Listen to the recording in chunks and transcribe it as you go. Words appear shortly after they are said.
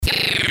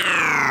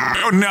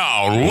You're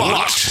now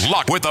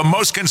locked with the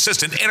most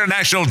consistent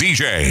international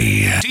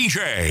DJ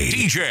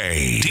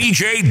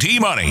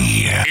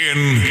D-Money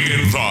in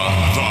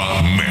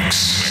the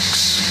mix.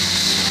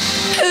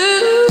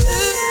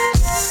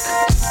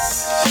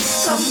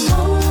 I'm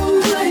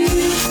over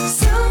you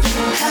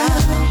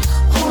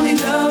somehow, only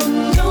love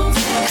knows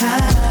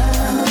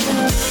how.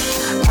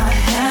 I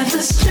had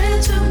the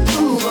strength to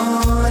move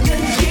on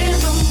and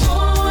give them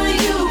more.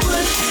 You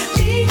would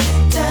be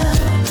down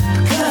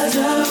because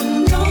love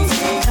knows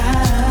how.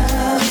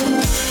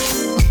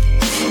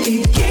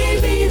 It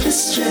gave me the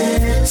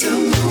strength to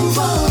move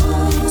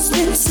on.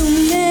 Spent so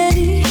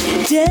many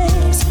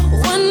days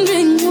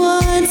wondering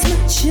what's my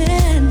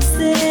chances.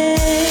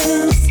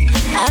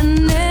 I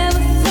never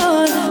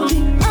thought I'd be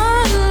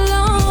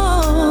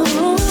alone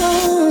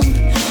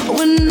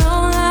when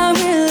all I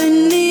really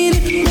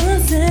needed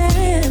was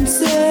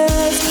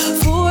answers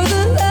for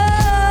the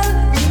love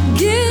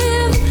you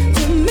give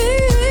to me.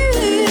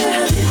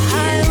 I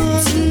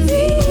also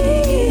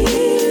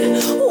need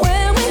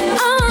where we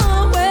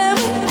are, where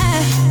we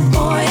at.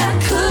 Boy, I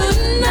could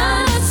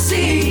not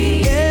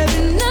see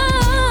every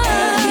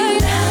night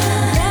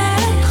that I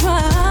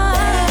cried.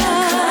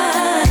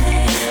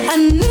 I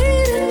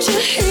needed you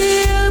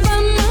here by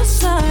my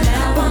side.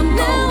 Now I'm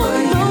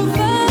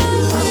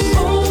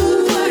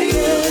over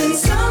you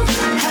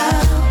somehow.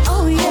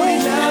 Oh yeah,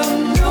 love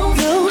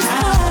knows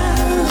how.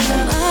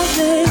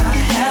 I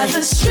had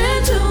the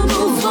strength to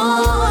move on.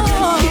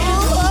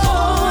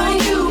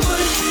 You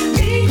would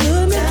be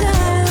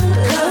down,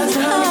 'cause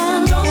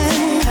love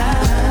knows how.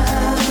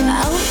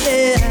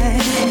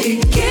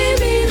 It gave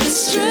me the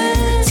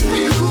strength to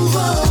move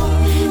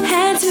on.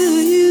 Had to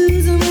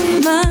use my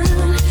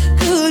mind,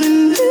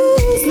 couldn't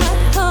lose my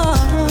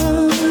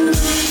heart.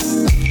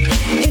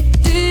 It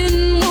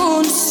didn't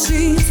want to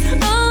see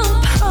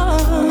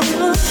apart.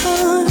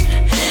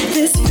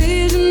 This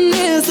vision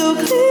is so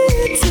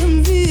clear to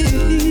me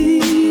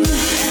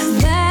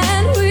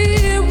that we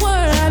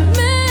were not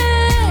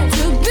meant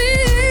to be.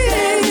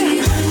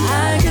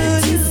 I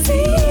couldn't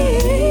see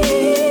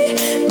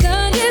the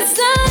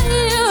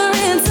desire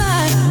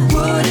inside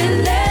wouldn't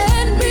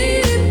let me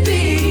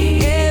be.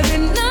 Every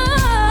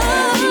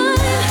night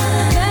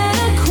that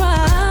I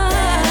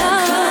cried,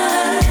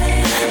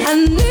 I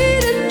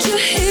needed you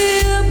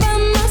here by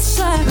my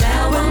side.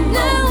 Now I'm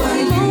over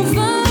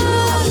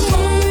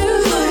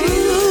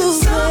you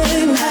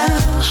somehow.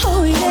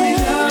 Oh yeah, only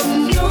love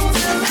knows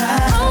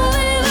how.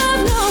 Only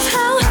love knows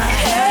how. I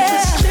had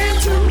the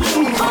strength to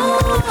move on.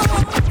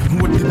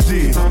 What you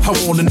did, I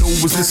wanna know,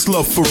 was this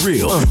love for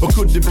real? Or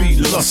could it be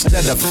lust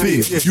that I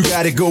feel? You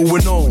got it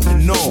going on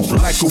and on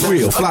like a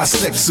wheel. Fly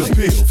sex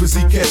appeal,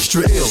 physique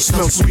extra ill.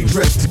 Smell sweet,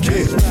 dress to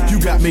kill. You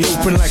got me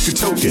open like a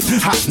token,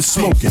 hot and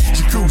smoking.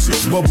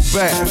 Jacuzzi, bubble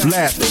bath,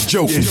 laughing,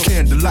 joking.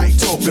 Candlelight,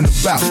 talking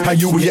about how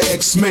you and your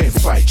ex-man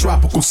fight.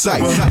 Tropical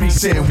sight, be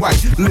saying white.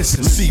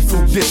 Listen,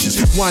 seafood dishes,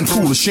 wine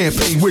cooler,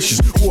 champagne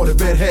wishes.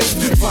 Waterbed head,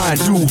 fine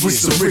dude with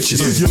some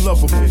riches. You're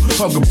lovable,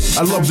 huggable.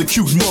 I love the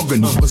cute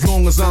mugging. As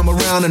long as I'm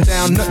around and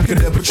down, nothing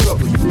could ever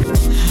trouble you.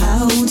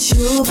 I want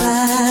your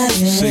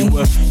body, Say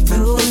what? the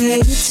way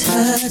you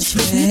touch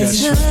me.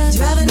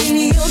 Driving in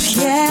your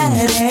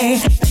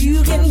caddy,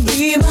 you can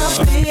be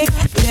my big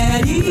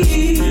daddy.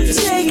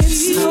 Take it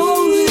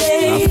slowly,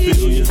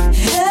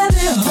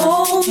 heavy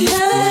home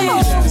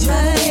night.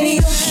 Driving in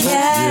your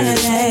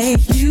caddy,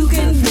 you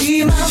can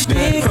be my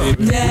big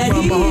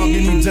daddy. Mama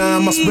give me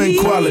dime, I spend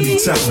quality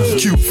time.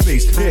 Cute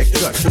face,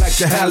 haircut, like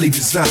the Halle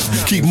design.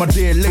 Keep my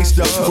dead laced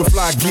up with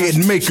fly gear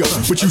and makeup.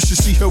 But you should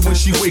see her when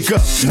she wake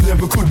up.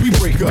 Never could we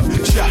break up.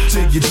 Chop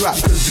till you drop,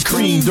 cause the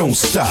cream don't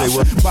stop.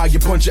 Buy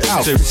your bunch of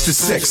outfits to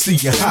sexy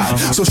and hot,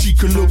 so she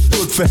can look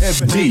good for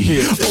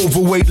FD.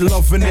 Overweight,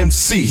 love and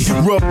MC.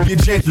 Rub you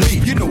gently.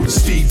 You know the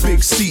Steve, big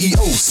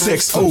CEO,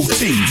 sex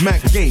OT.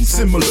 Mac game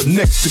similar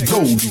next to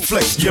Goldie.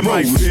 Flex your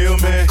might feel,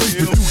 man.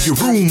 Creeping through your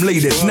room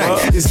late at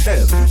night. It's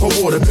hell, or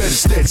water better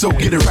stead. So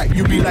get it right,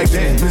 you be like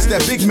that. It's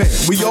that big man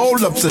we all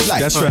love to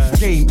like. That's right.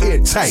 Game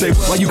airtight. Say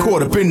why you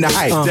caught up in the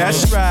hype.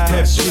 That's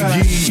right.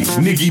 Jiggy,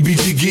 Niggy be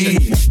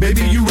jiggy.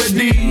 Baby, you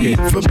ready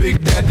for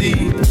Big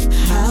Daddy?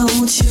 I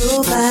want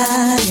your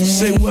body.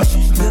 Say what?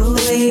 The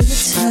way you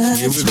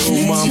touch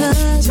me.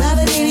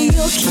 Driving in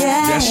your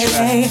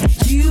caddy.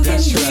 You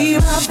can be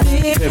my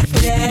big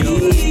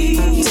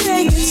daddy.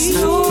 Take it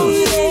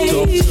slowly.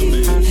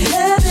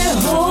 Heavy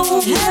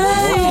home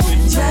night.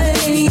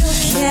 Driving in your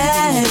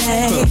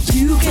caddy.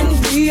 You can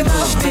be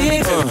my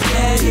big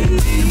daddy.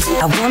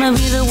 I wanna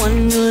be the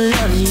one who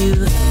loves you,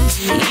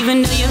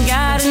 even though you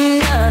got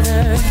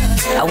another.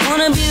 I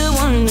wanna be the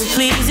one who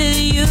pleases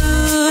you.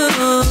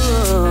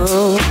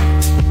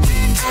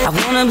 I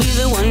wanna be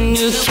the one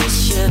who kiss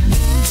you,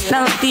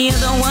 not the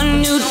other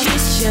one who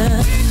diss you.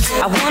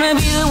 I wanna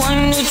be the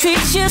one who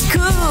treats you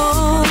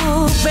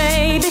cool,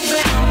 baby.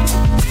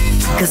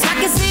 Cause I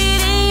can see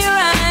it in your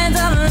eyes,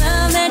 all the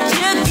love that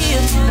you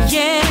give,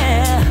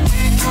 yeah.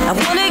 I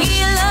wanna give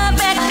you love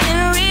back in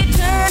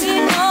return.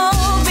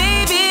 Oh,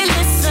 baby,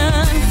 listen,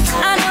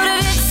 I know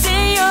that it's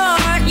in your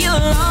heart, you'll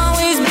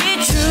always be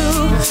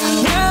true.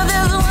 Girl,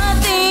 there's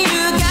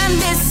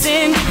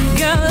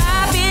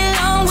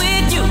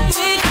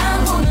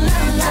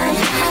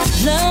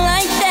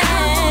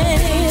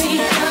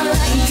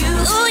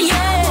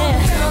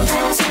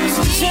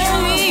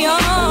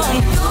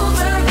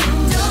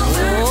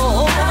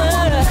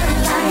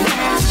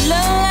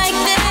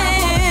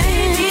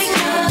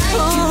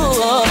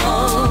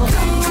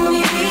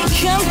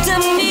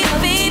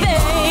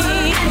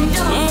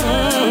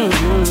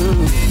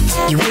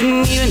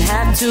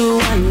to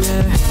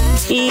wonder.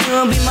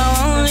 You'll be my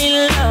only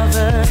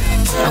lover.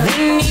 I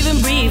wouldn't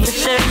even breathe if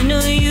there's no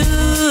you.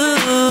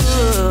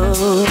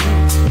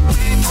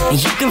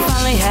 You can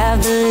finally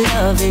have the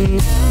loving.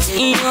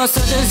 You're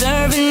so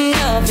deserving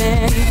of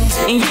it.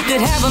 And you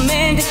could have a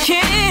man to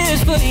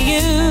kiss for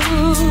you.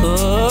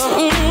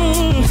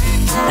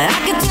 I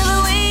can tell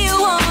the way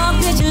you walk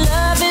that your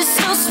love is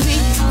so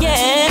sweet,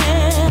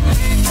 yeah.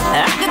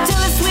 I can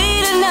tell it's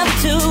sweet enough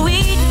to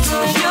eat.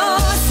 You're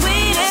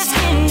sweet as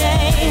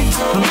candy.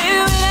 But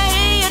baby, when I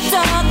hear you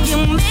talk, you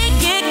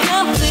make it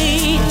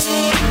complete.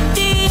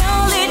 The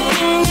only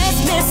thing that's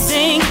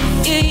missing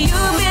is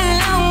you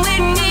belong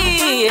with me.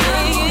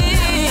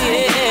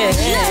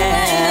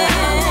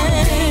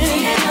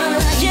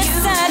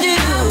 Yes, I do.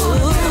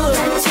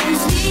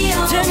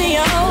 Turn me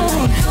on.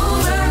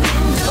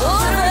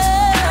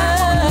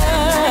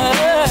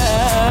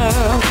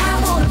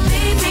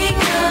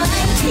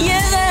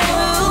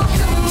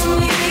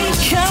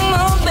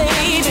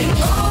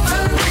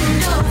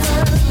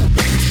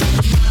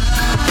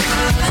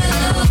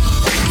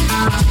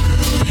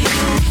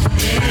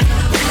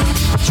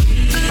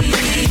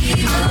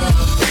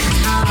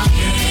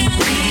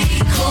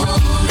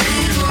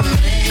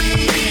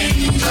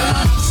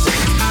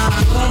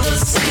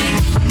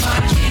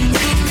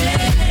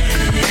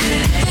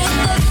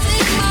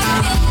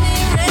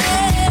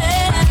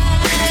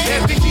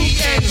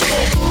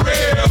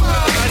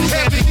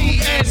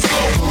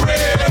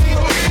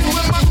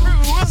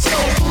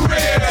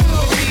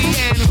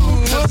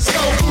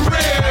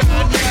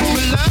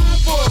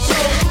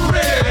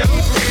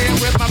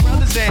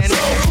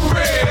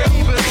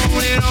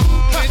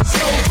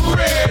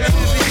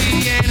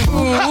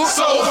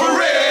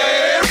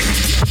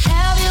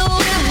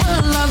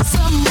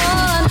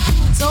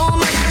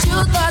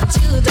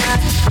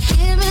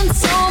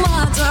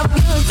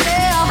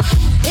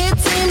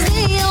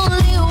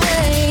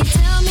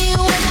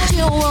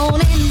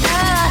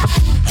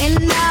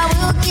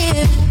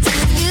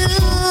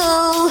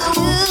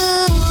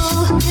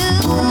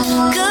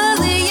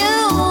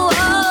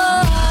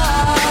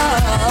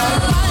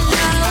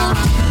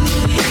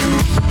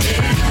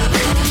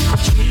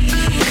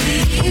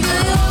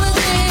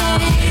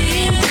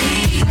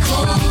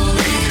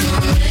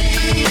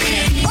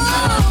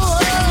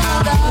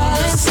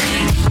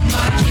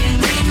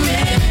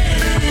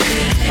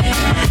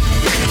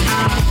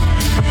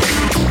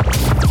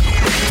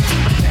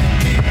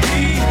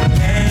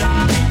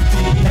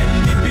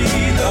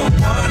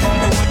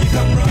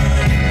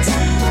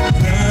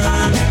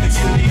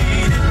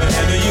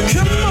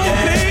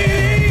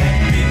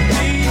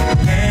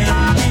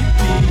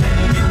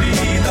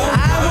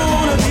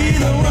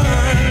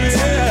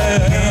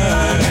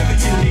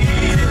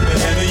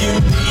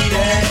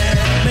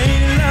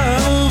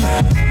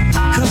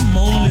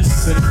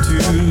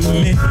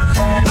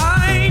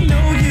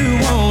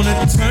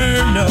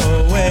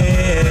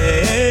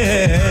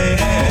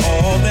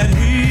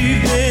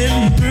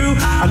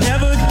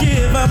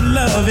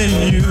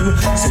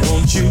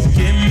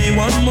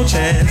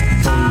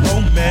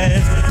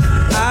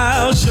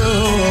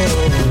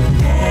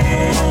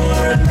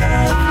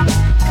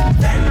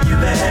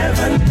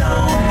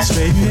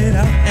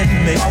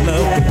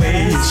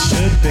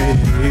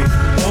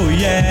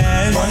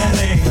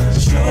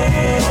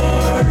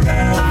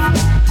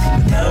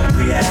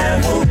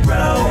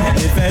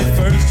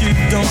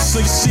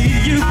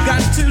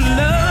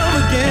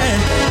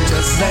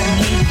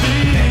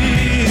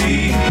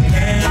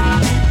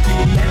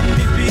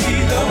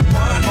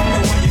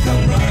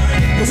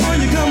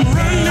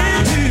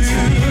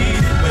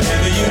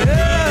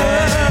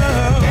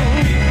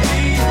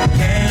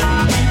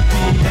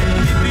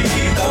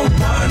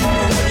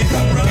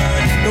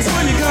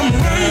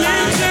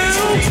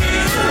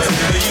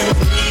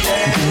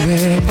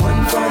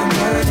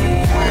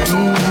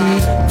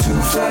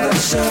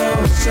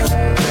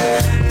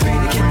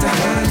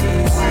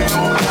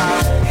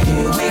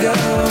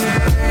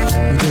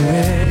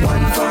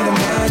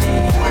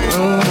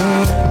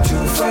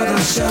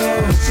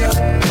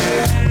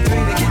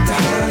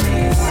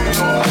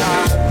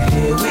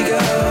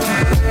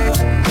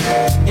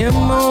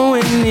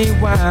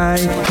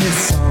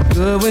 It's all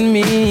good with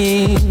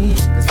me.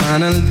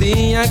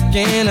 Finally I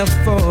can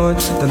afford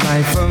the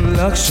life of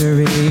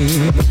luxury.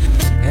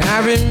 And I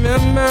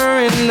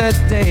remember in the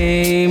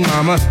day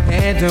Mama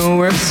had to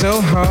work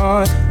so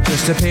hard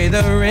just to pay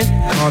the rent.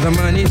 All the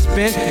money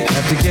spent,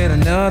 have to get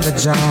another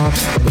job.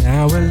 And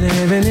now we're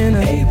living in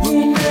a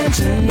 8-room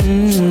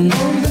mansion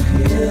on the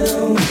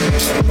hill.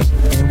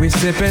 And we're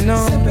sipping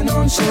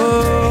on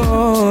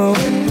show.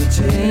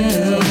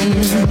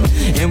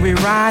 And we're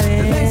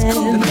riding,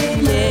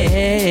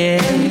 yeah,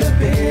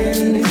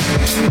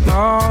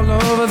 all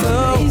over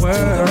the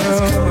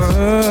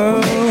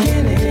world.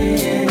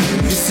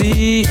 You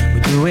see, we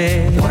do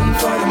it one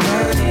for the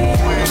money,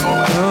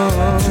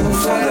 two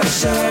for the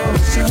show.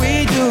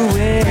 We do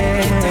it.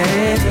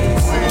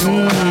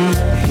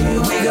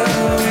 Here we go.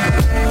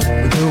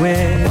 We do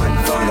it one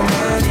for the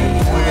money,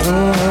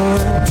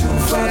 two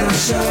for the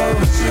show.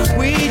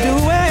 We do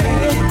it.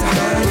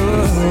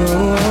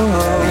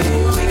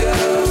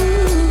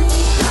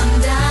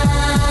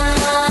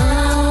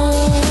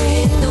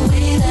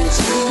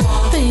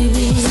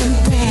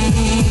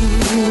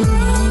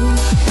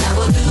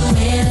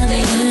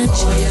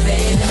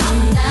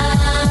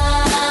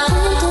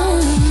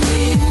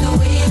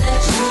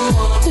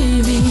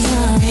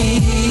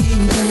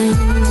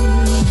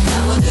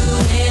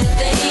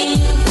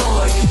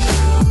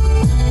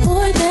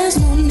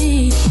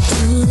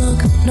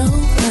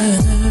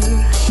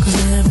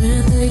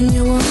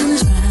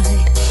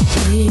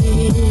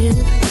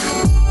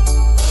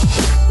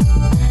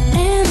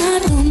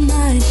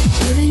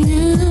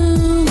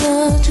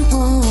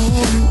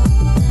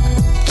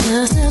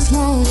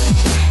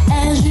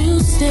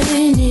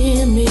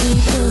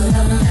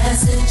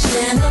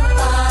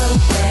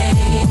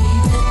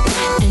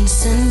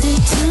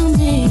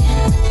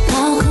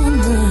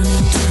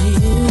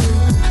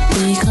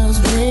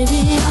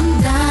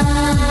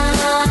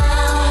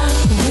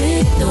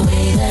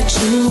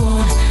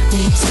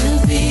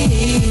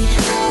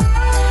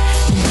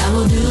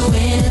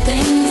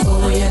 anything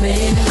for you,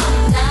 baby.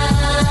 I'm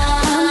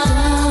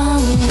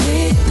down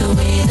with the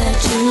way that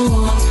you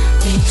want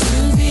me to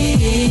be,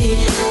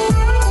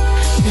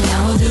 and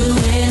I'll do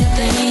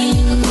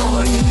anything for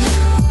you.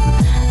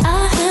 I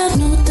have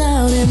no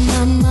doubt in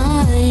my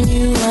mind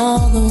you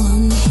are the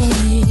one for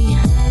me,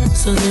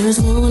 so there is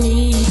no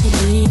need to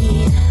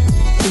be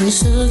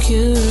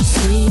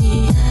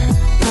insecurity.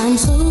 I'm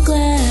so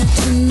glad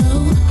to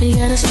know we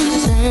got a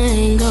sweet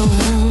thing going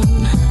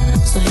on.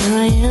 So here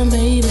I am,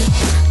 baby,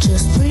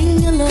 just bring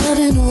your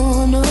loving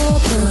on up.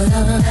 Put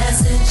a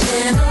message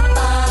in a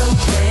bottle,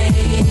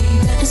 baby,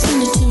 and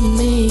send it to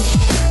me,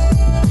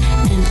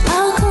 and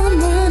I'll come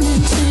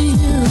running to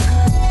you,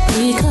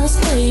 because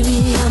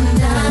baby, I'm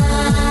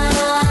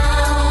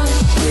down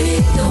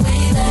with the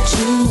way that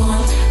you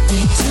want me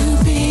to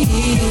be.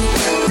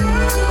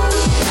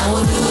 I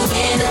will do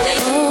anything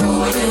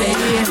for you,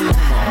 baby.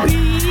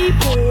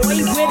 B-boy,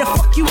 where the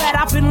fuck you at?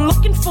 I've been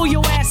looking for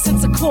your ass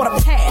since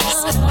 1:15.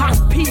 Hot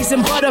peas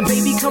and butter,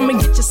 baby, come and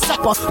get your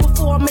supper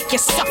before I make you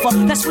suffer.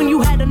 That's when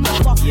you had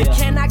enough of.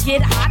 Can I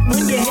get hot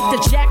when you hit the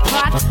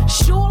jackpot?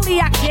 Surely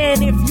I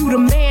can if you the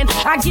man.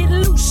 I get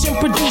loose and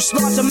produce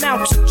large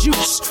amounts of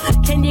juice.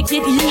 Can you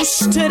get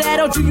used to that,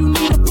 or do you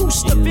need a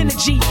boost of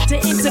energy to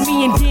enter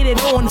me and get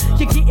it on?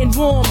 You're getting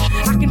warm,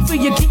 I can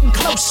feel you getting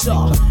closer.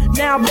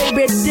 Now,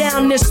 baby,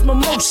 down this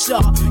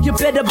mimosa. You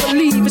better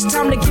believe it's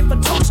time to give a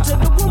toast to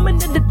the woman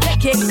of the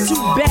decade.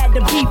 Too bad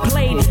to be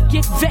played.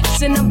 Get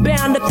vexed and I'm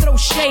bound to throw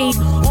shade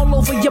all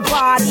over your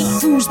body.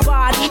 Whose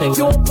body?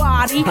 Your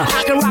body.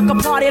 I can rock a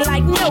party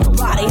like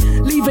nobody.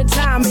 Leave it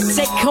time and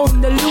take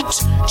home the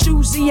loot.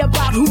 Choosy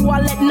about who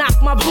I let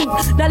knock my boot.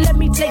 Now let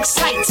me take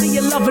sight till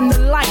you're loving the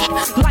light.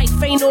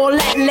 Life ain't all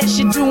that unless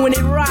you're doing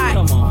it right.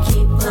 Come on.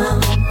 Keep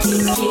on,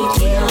 keep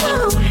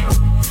on,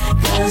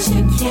 'cause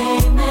you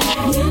came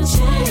and you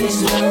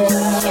changed my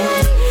world.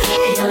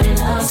 Your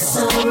love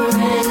so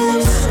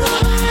reckless.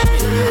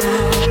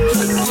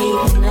 Keep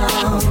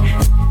on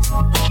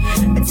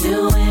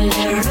doing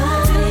it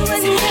right.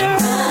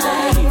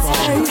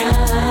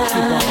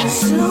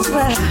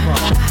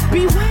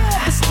 Beware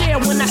of the stare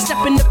when I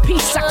step into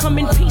peace. I come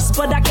in peace,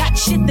 but I got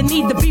shit that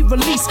need to be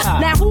released.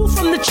 Now who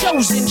from the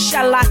chosen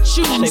shall I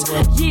choose?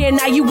 Yeah,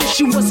 now you wish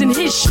you was in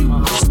his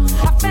shoes.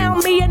 I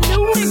found me a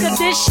new nigga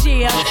this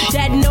year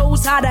that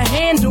knows how to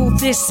handle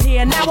this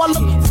here. Now I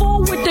look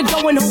forward to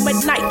going home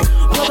at night.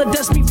 Brother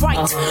does me right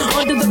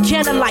under the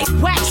candlelight.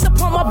 Wax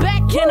upon my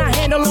back, can I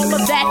handle all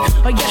of that?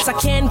 Yes I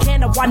can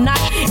I? Why not?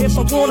 If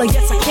I wanna,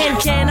 yes I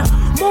can I?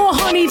 More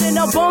honey than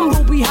a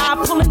bumblebee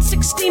hive, pulling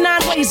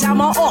 69 ways out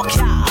my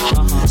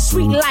archive.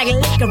 Sweet like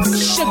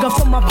licorice, sugar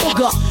from my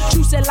booger,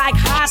 juicy like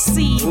high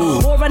C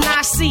or an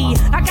IC.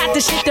 I got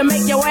the shit to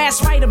make your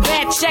ass write a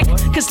bad check.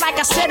 'Cause like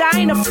I said, I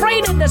ain't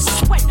afraid of the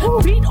sweat.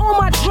 Beat on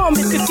my drum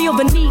if you feel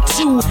the need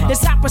to,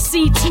 as I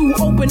proceed to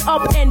open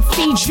up and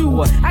feed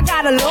you. I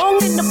got a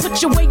longing to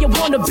put you where you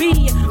wanna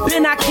be.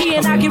 Then I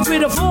can, I get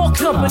rid of all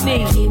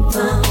company. Keep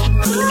on,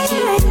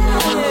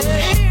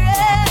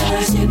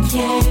 cause you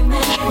came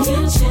and you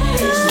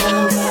changed my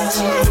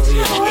world.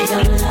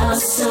 Your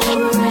love so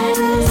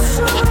reckless.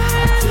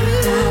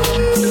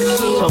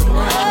 Keep on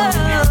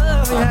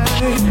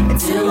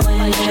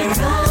doing it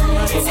right.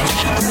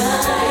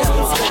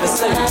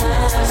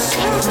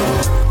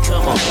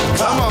 Come on,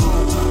 come on.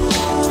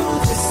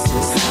 This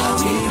is how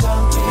we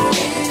rock.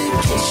 In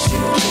case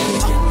you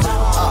didn't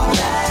know,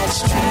 that's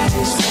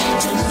Travis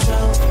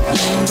control.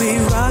 We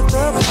rock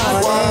the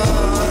party.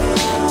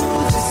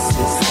 This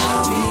is how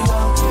we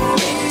rock.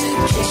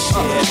 In case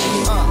you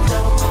didn't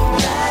know,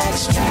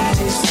 that's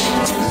Travis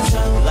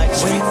control. Like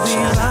when we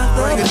rock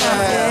the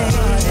party.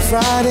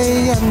 Friday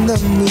and the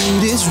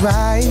mood is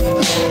right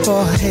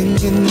for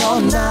hanging all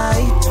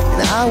night,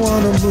 and I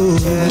wanna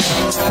move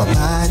my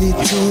body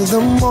till the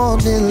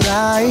morning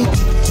light.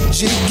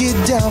 Jig it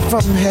down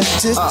from head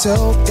to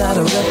toe,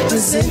 gotta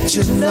represent,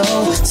 you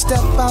know.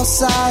 Step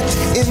outside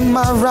in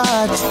my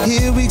ride,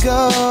 here we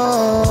go.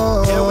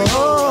 Here we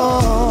go.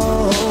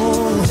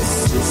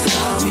 This is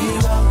how we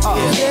rock.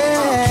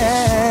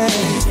 Yeah.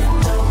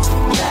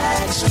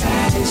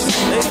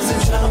 Ladies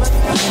and gentlemen,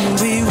 when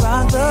we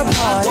rock the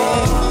party.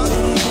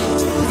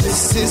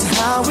 This is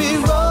how we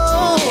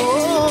roll.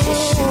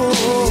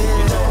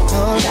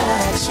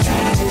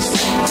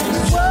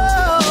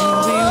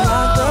 We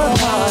rock the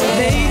party.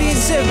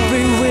 Ladies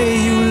everywhere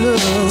you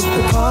look,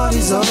 the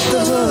party's off the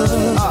hook.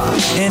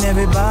 And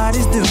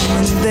everybody's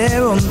doing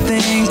their own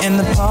thing, and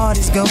the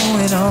party's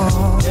going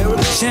on.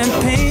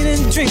 Champagne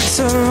and drinks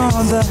are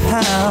on the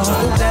house.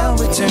 Now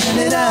we turn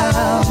it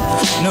out.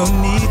 No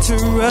need to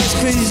rush,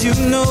 'cause you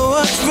know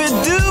us, we're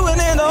doing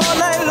it all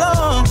night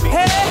long.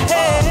 Hey,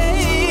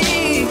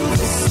 hey.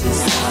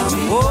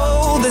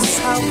 Oh, this is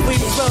how we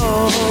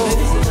roll.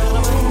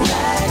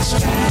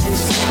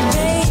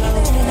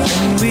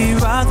 And we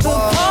rock the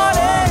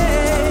party.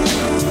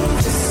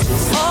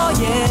 Oh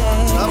yeah.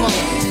 Come on.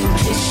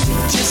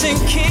 Just in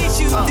case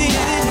you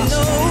didn't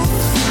know.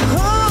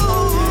 Oh.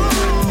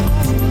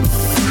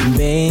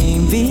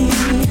 Baby,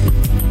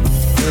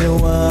 it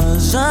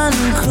was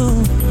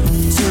uncool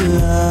to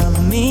love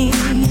me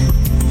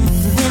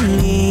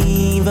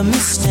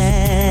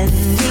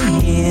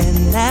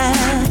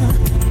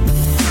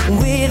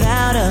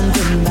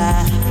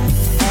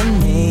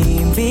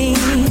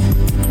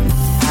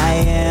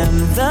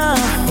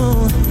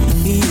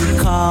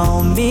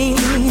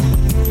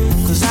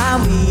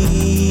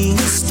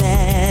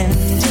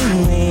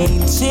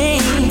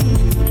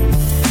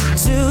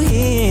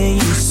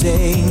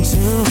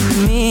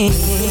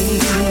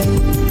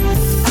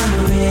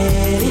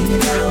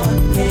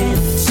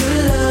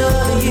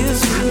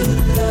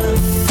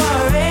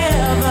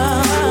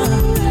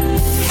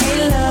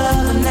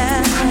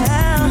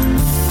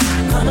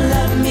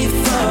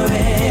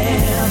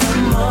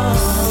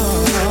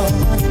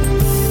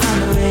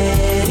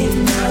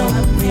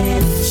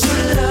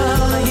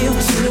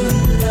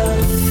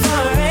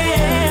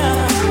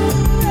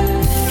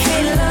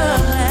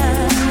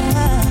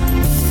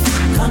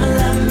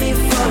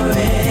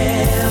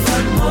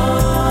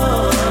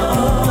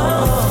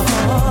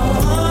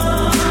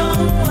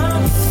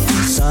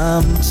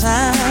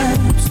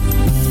Sometimes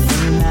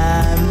when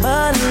I'm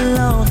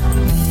alone,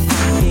 I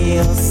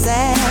feel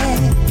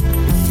sad.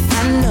 I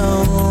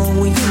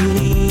know you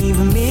leave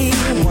me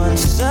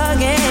once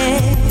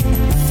again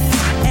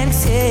and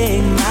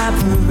take my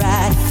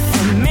pride.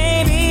 And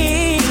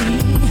maybe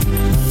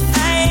I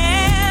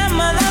am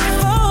the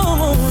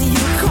fool you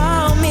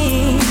call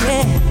me,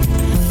 yeah.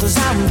 'Cause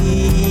I'll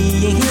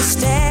be here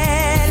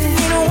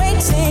standing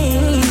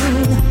waiting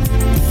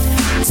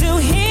to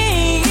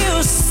hear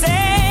you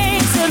say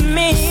to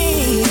me,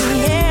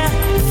 yeah,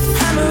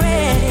 I'm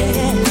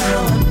ready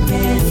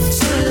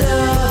to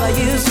love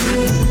you,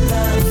 sweet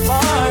love,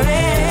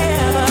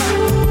 forever.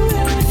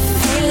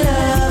 Hey,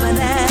 love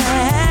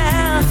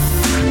now,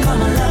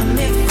 come and love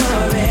me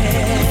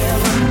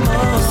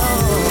forevermore.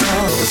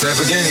 What's that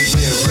beginning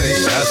being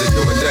played? How's it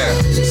going down?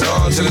 It's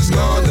on till it's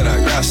gone, then I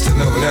got to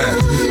know now.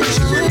 If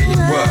you with me,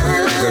 you what?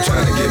 Think I'm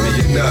trying to give me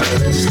enough?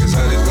 Just 'cause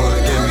honey's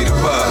gonna give me the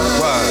buzz.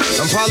 Why?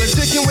 I'm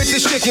politicking with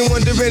this chicken,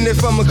 wondering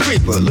if I'm a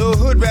creeper. Little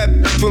hood rap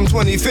from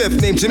 25th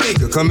named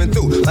Tamika, coming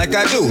through like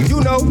I do, you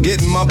know,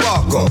 getting my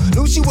bark on.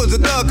 Knew she was a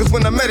thug 'cause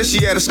when I met her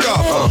she had a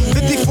scarf on.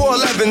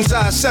 54'11",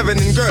 size 7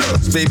 in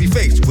girls. Baby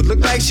face would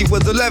look like she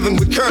was 11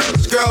 with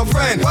curls.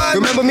 Girlfriend, what?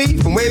 Remember me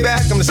from way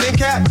back? I'm the same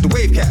cat, the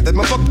wave cat that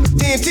my fucking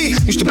TNT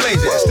used to play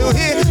that. Still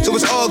here, so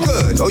it's all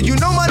good. Oh, you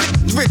know my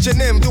niggas rich and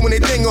them doing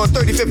their thing on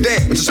 35th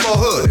Dam. It's a small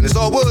hood and it's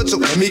all wood, so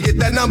let me get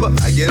that number.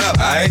 I get up,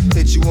 I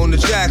hit you on the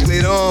jack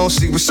later on,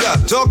 see what's up.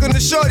 Talking to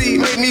shorty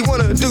made me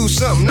wanna do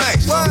something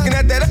nice. Looking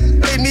at that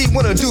made me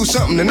wanna do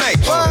something tonight.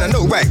 And I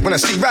know right when I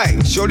see right.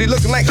 Shorty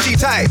looking like she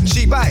tight,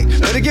 she bite.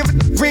 Let her give it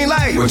the green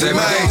light. What type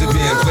of games are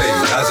being played?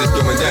 How's it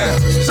going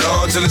down? It's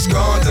on till it's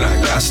gone, then I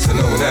got to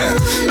know now.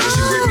 If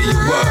you with me, you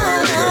what?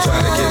 Think I'm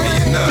trying to give me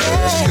enough?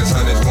 Just 'cause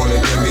honey's wanna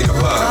give me the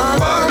bug.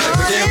 What type of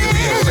games are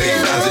being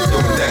played? How's it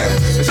going down?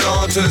 It's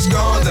on till it's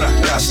gone, then I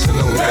got to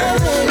know now.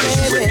 If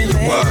you with me, you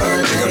what?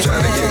 Think I'm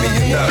trying to give me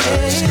enough?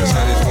 Just 'cause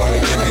honey's wanna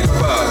give me the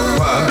bug.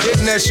 I'm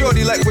getting that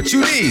shorty like what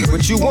you need,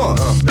 what you want.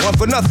 Want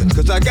for nothing,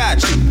 'cause I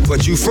got you.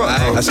 But you front.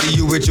 I see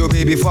you with your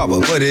baby father,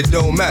 but it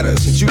don't matter.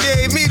 Since you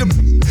gave me the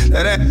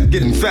that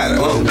getting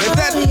fatter. Let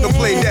that nigga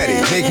play daddy,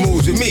 make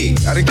moves with me.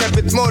 I done kept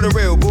it more than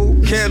real, boo.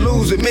 Can't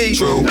lose with me.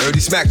 True. Heard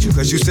he smacked you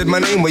 'cause you said my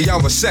name when y'all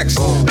was sex.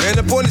 Ran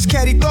up on this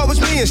cat, he thought it was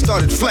me and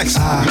started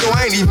flexing. You know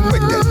I ain't even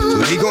with that,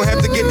 so he gon'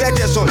 have to get that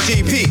just on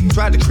GP.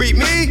 Tried to creep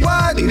me,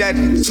 why? Need that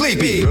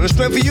sleepy. On the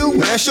strength for you,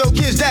 that's your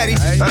kid's daddy.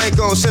 I ain't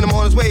gon' send him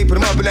on his way, put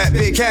him up in that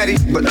big caddy,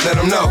 but let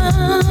him know.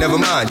 Never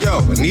mind,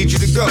 yo, I need you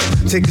to go.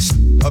 Take this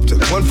up to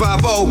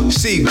 150,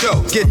 see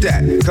Joe, get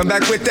that. Come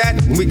back with that,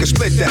 and we can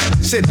split that.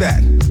 Sit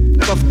back.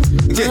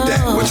 Get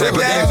that. What type of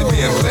games are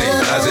being played?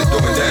 How's it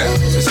going down?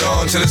 It's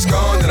on till it's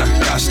gone, then I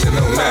got to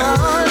know now.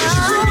 If you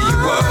with me, you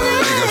what?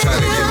 Think I'm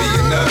trying to give me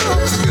enough?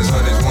 Just 'cause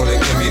honey's wanna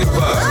give me the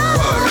bug.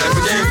 What type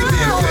of games are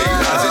being played?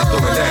 How's it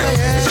going down?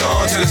 It's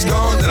on till it's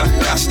gone, then I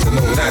got to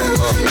know now. If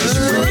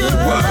you with me, you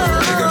what?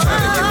 Think I'm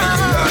trying to give me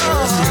enough?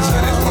 Just 'cause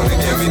honey's wanna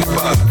give me the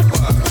bug.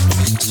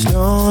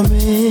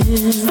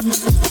 Storming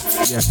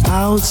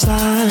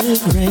outside,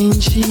 rain,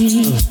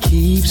 she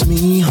keeps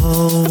me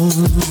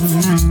home.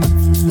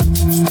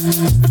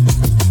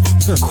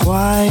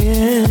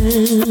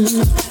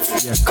 Quiet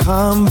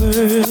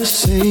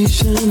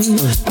conversation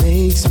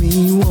makes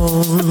me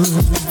warm.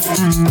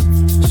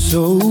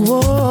 So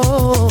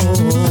warm,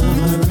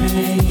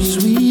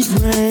 sweet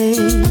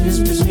rain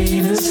whispers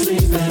me to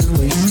sleep and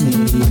wakes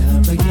me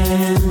up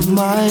again.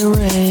 My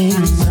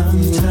rain,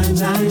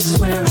 sometimes I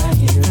swear I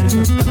hear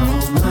her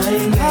call my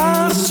name. I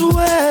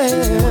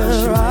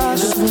swear, I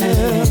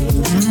swear.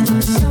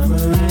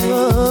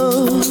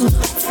 Oh.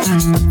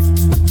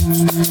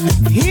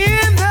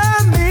 In the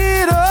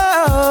middle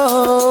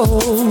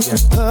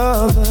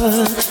of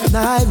the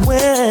night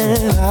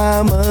when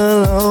I'm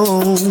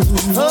alone,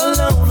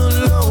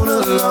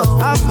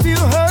 I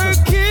feel her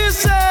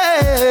kisses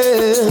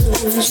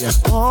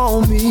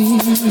on me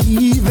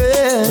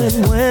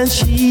even when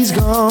she's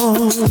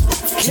gone.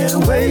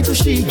 Can't wait till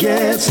she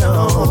gets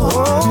home.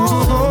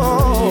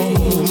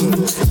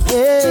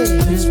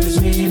 Yeah. Whispers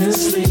me to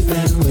sleep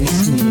and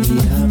wakes me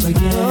up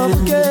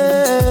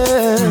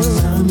again.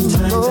 Sometimes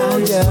I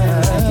swear I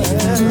hear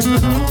her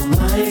call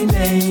my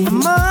name.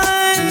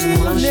 My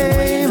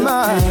name,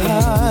 my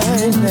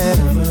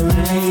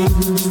name.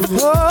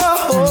 Oh.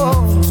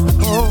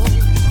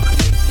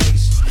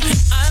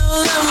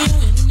 I'll love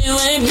you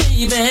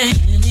anyway, baby.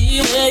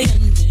 Anyway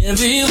and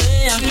every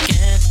way I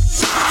can.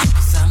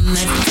 'Cause I'm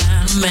that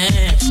kind of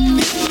man.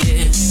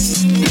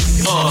 Yes.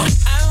 I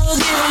will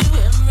give you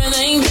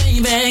everything,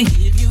 baby.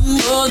 Give you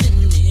more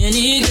than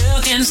any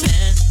girl can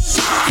stand.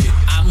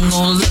 I'm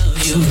gonna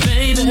love you,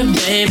 baby,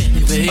 baby,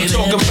 baby. I'm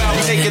talking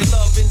about taking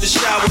love in the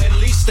shower at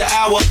least an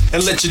hour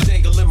and let you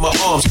dangle in my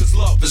arms, 'cause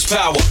love is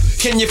power.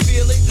 Can you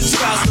feel it?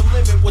 Sky's the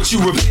limit once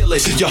you reveal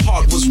it. Your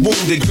heart was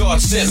wounded,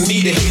 God sent me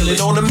to heal it.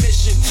 On a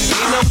mission,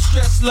 ain't no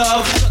stress,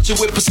 love. Touch it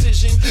with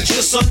precision,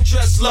 just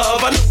undress,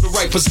 love. I know the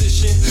right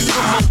position.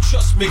 Come on,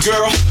 trust me,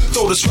 girl.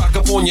 Throw this rock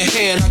up on your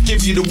hand, I'll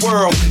give you the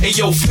world. And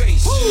your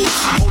face,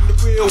 on the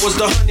real was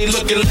the honey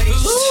looking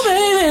lace. Ooh,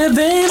 baby,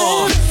 baby.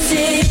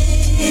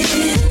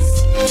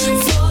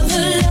 For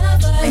the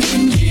lover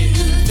in you,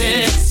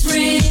 this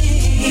ring.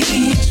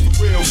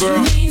 Real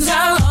girl. Means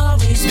I'll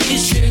always be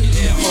true.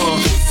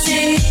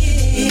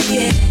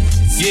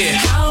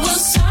 Yeah. I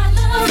was trying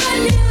to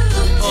run you.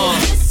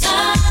 This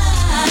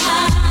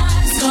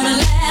time's gonna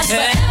last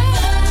forever.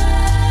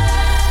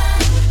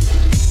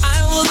 I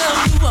will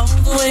love you all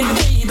the way,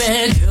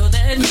 baby. Girl,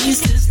 that means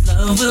this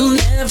love will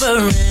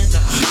never end.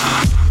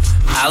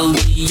 I'll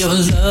be your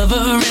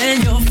lover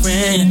and your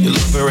friend. Your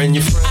lover and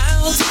your friend.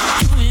 I'll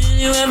take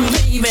you anywhere,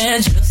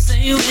 baby. Just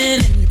say when,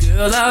 and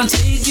girl, I'll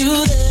take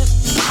you there.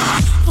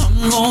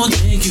 I'm gonna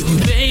take you,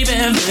 baby,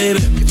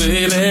 baby,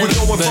 baby. We're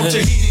going from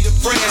Tahiti to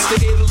France to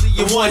Italy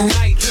in one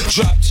night.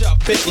 Drop top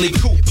Bentley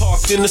coupe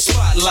parked in the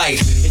spotlight,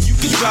 and you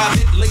can drive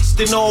it laced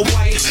in all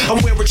white. I'm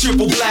wearing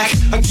triple black,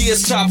 I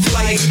gears top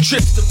flight.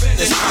 Trips to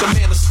Venice, the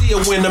man of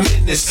steel when I'm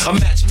in this. A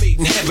match made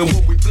in heaven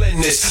when we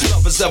blend this.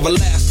 Love is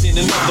everlasting,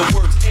 in other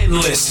words,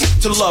 endless.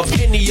 To love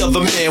any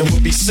other man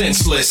would be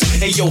senseless.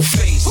 Hey, your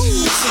face,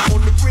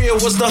 on the real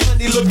was the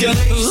honey looking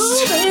lace.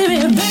 Ooh,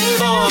 baby, baby.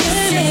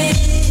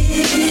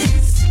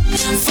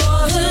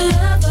 For the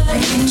lover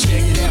in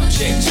check it out,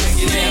 check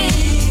it out.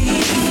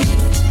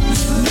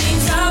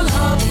 means I'll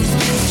always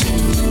be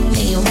true.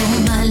 And you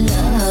want my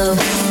love,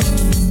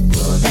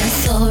 well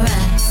that's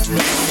alright.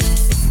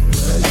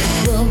 Well it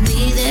will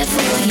be there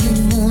for you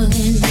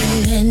morning,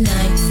 noon and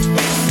night.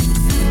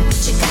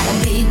 But you gotta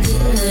be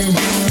good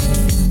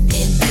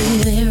and do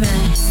it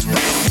right.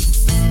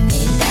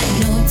 Ain't got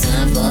no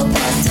time for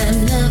part-time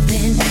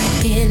loving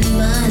in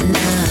my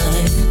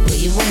life. Well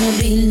you wanna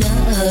be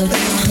loved,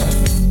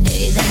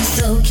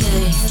 that's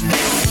okay,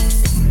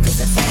 'cause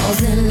I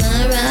falls in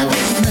line right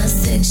with my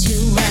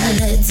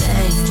sexuality.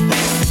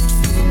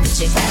 But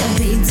you gotta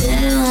be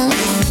down,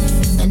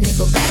 a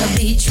nigga gotta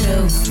be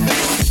true,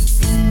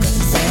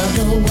 'cause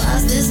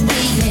otherwise this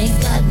beat ain't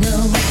got no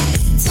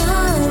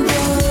time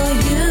for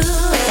you.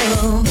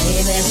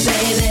 Baby,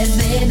 baby,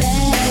 baby,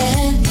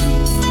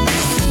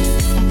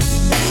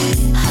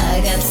 I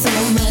got so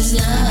much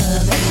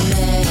love in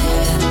me.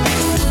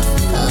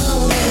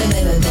 Oh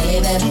baby,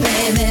 baby,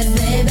 baby, baby,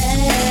 baby.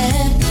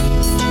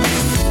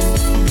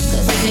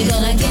 You're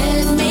gonna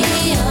get me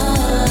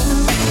on.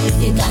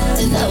 You got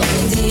to love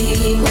me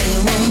deep. When you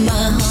want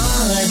my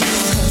heart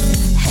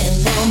and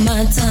want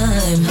my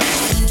time,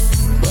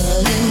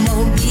 well it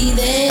won't be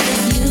there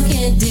if you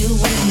can't deal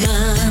with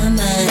my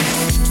mind.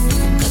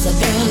 'Cause a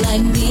girl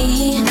like me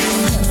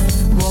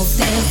won't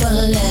stand for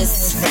less.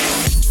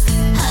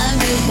 I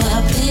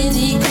require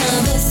plenty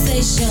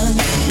conversation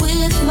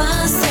with my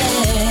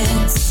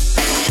sex.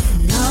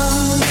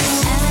 Long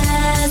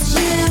as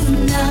you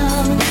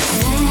know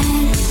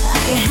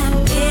I have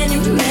any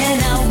man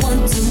I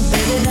want to,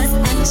 baby, that's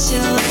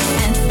actual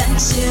and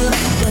factual.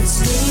 But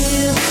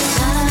still,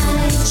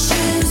 I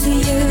choose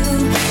you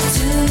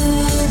to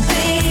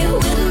be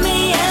with me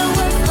and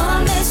work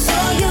on this, so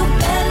you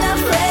better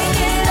break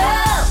it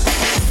up.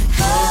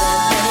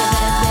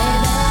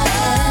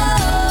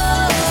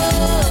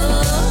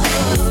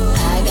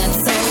 I got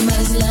so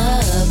much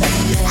love in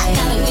me. I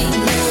gotta be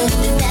good,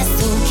 and that's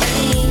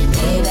okay.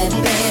 Baby,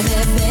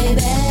 baby,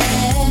 baby.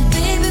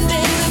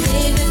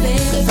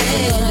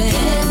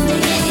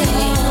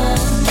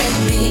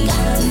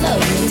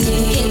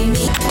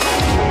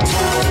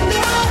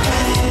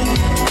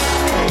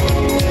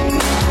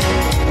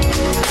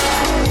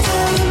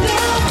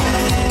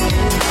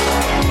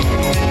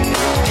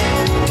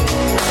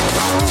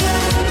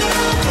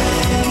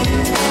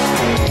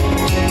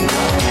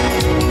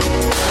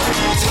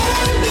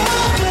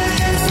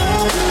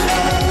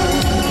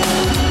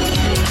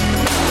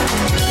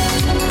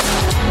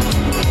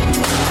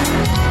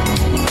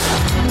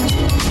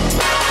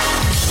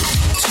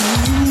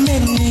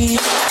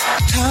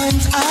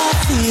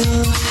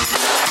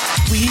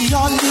 We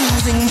are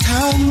losing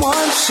time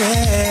one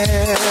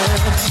share,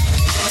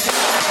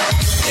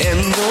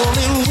 and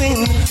rolling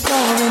wind,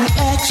 rolling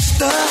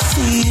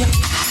ecstasy.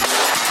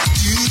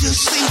 You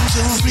just seem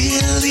to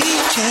really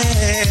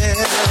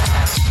care.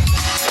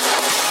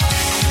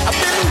 I've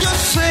been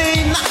just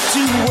saying not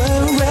to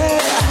worry.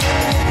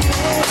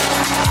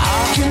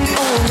 I can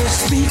only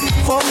speak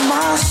for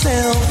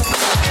myself.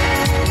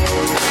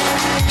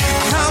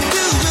 How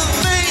do you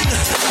think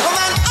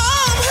that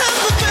I'm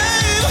happy,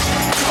 babe,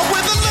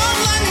 with a love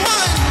like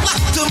mine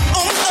locked up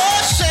on a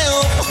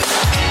shelf?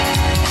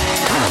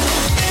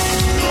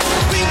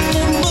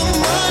 Remember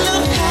my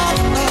love had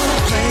a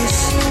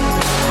place.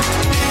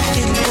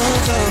 It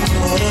was a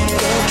modern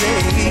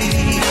day.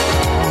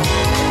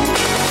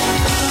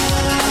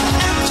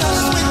 And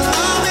just when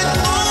I'm in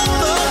all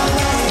the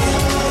way,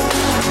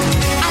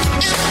 I'm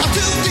in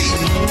too deep.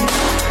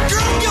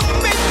 Girl, you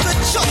made the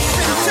choice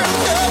and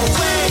turned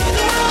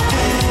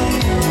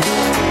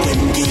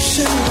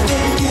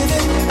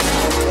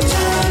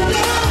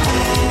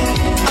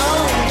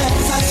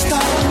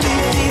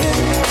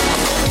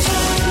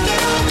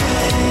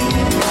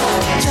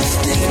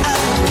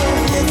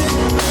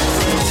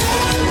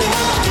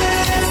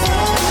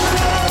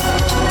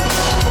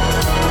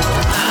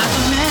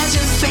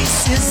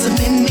kisses of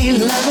many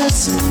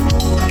lovers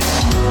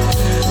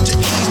to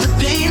ease the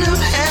pain of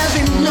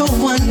having no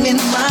one in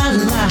my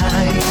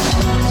life.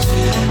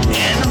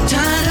 And I'm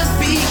tired of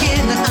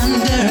being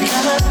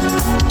undercover.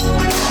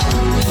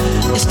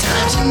 It's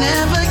time to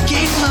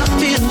navigate my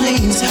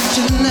feelings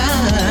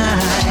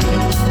tonight.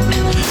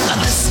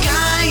 The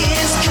sky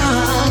is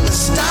calm, the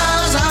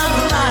stars are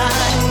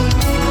bright.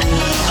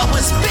 Oh,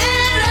 it's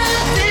better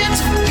than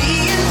to be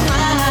in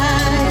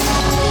flight.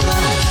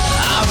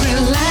 I'll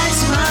relax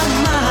my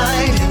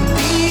mind and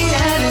be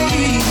at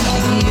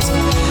ease,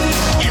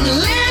 and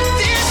let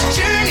this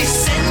journey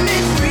set me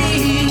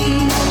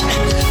free.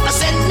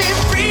 Set me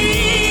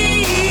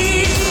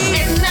free.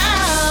 And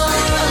now,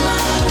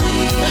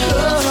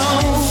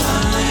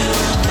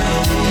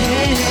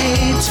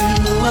 hey, to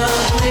a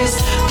place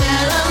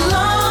that I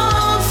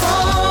long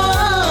for.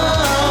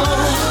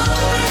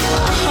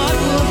 My heart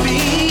will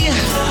be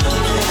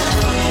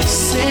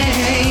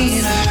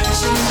safe,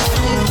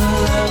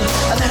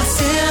 that's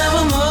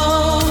evermore.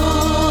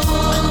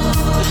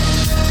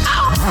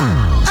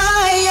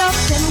 I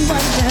often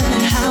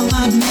wondered how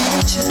I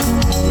met you.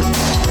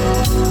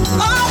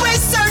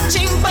 Always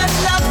searching but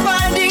not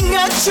finding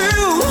a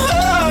true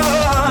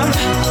heart.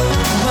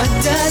 What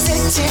does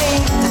it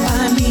take to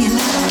find me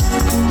love?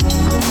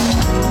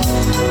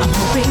 I'm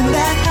hoping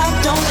that I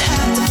don't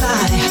have to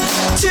fly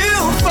too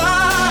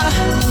far.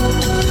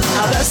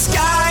 Now the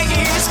sky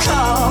is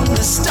calm,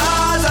 the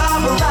stars are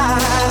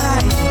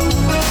bright.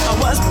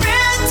 What's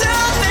better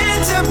than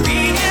to be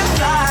in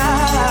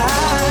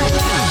flight?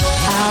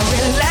 I'll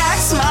relax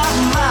my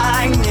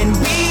mind and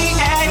be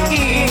at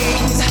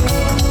ease,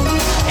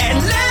 and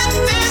let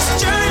this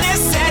journey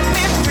set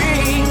me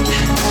free.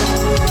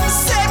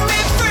 Set me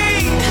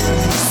free.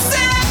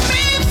 Set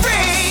me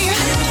free.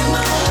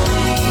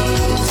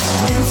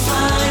 And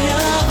fly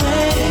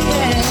away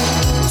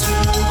to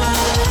a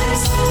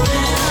place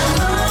that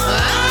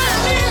I'll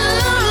be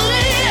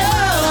lonely.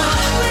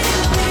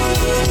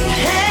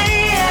 Hey,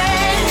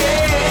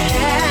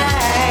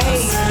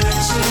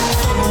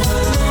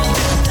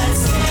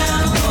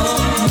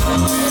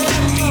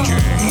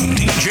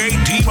 DJ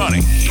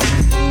D-Money.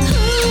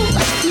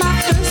 My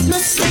first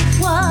mistake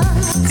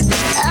was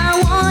I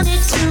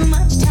wanted too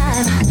much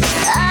time.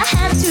 I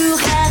had to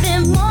have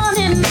it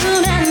morning,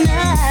 noon, and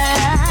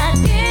night.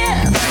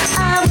 If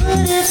I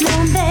would have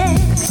known then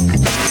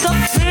the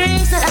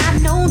things that I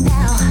know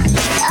now,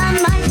 I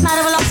might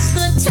have lost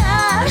the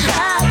time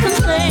I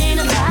complain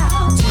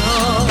about.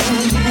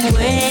 Don't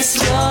waste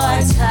your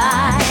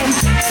time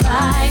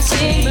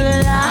fighting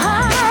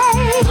blind.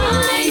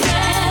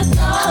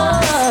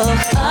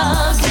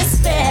 Of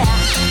despair.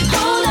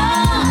 Hold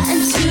on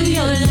to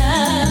your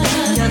love.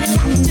 You got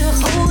to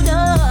hold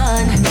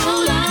on.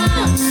 Hold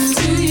on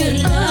to your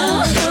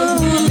love.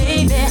 Oh,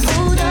 baby,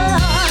 hold on.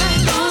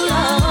 Hold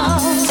on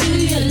to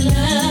your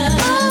love.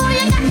 Oh,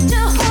 you got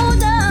to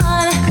hold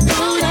on.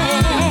 Hold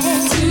on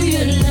to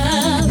your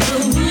love.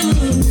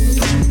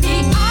 The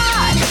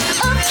art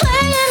of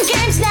playing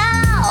games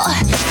now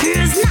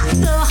is not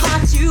the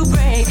heart you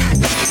break.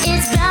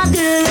 It's about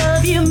the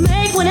love you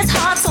make when his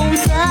heart's on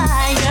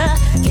fire.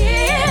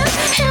 Give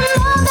him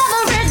love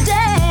every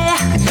day.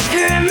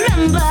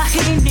 Remember,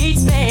 he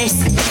needs space.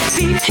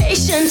 Be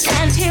patient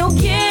and he'll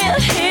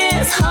give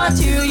his heart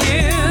to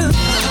you.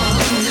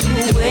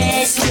 Don't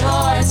waste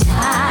your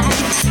time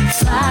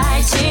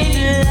fighting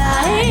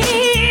life.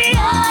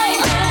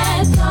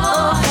 Let go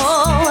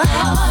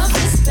of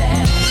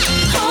despair.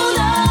 Hold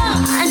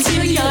on to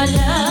your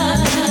love.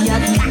 You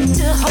got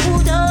to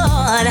hold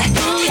on.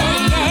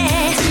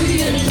 Hey, to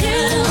your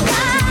love.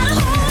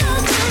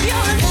 Hold to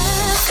your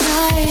love.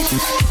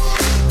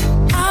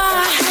 I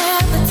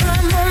had the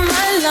time of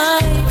my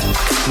life.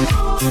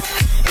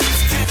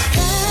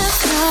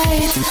 Last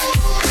night,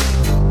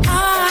 I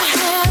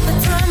had the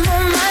time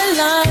of my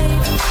life.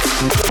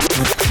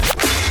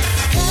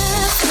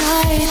 Last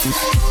night,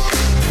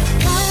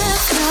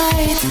 last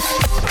night,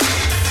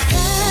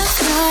 last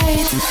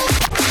night,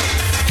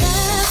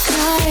 last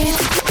night,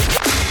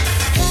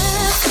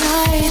 last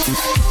night,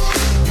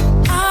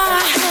 I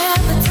had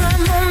the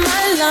time of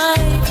my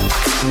life.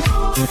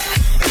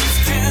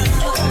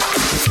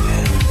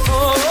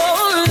 Oh,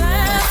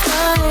 last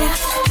night,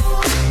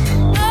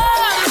 I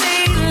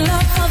made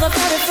love for the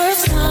very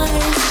first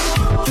time.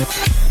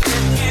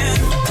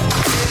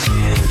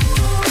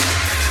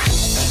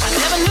 I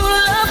never knew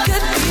love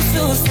could be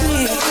so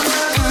sweet.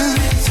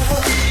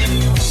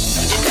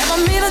 It never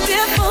made a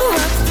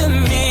difference to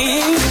me.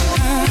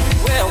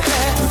 Well,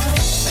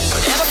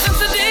 but ever since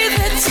the day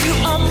that you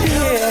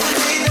appeared,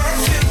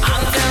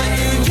 I'm telling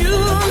you, you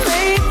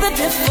made the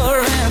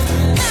difference.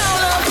 Now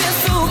love is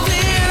so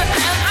clear,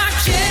 and I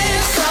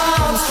can't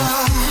stop.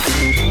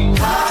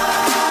 I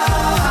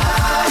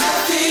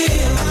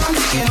feel I'm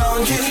digging on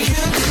you,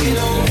 you digging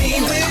on me,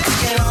 we're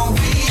digging on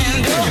me. And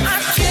no, I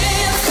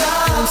can't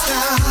stop.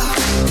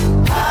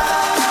 I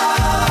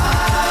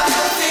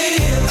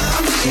feel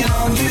I'm digging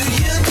on you,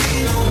 you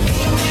digging on me.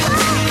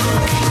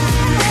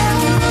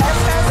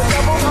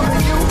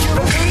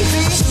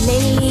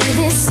 Lately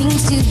there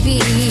seems to be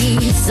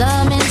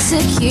some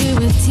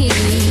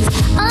insecurities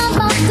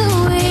about the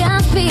way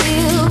I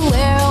feel,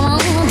 where I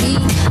wanna be.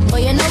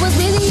 But you know what's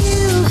with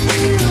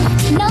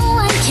you? No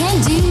one can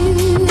do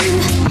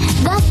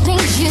the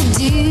things you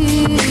do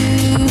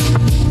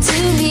to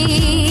me.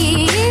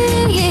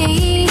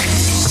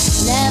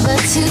 Never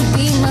to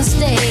be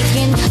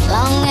mistaken,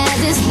 long as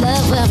it's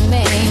love we're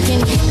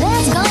making.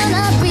 There's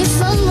gonna be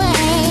some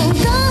rain,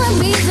 gonna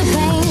be the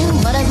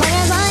pain, but as long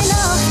as I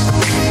know,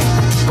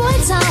 boy,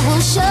 time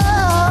will show.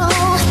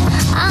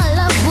 Our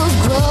love will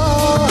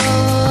grow,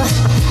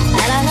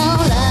 and I know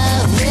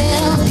love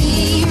will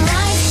be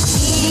right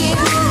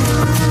here,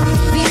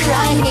 be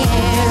right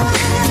here,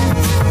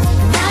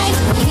 right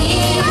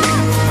here,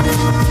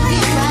 be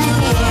right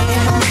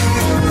here.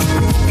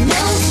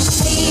 No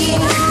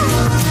fear,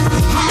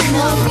 have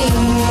no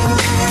fear,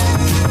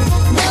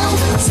 no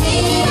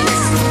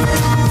tears,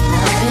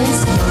 love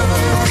is here.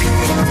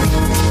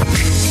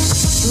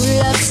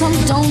 Love some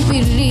don't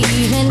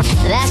believe in,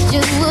 that's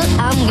just what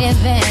I'm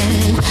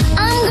giving.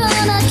 I'm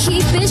gonna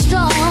keep it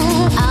strong,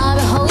 I'll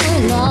be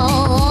holding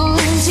on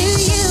to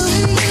you.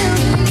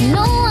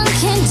 No one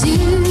can do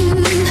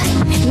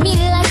me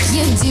like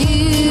you do,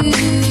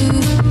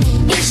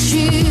 it's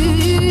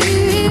true.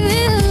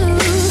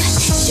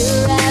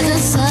 Sure as the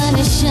sun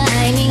is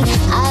shining,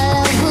 our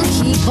love will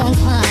keep on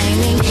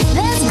climbing.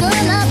 There's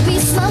gonna be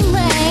some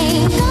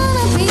rain,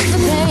 gonna be the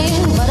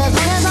pain, but as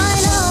long as I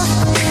know,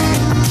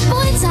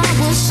 boy, time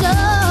will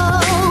show.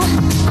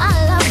 Our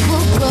love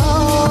will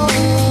grow,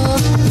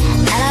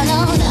 and I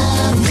know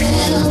love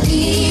will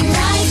be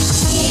right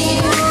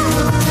here,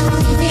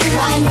 be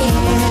right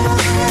here,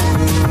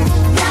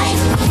 right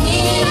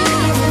here,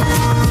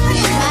 be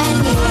right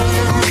here.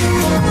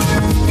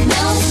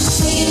 No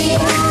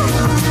fear,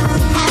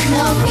 have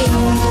no fear,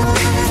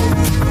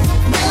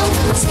 no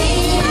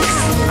tears,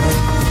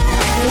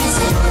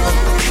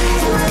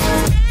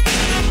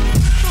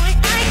 Boy,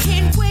 I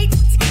can't wait to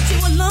get you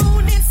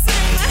alone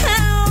inside my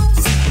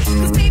house.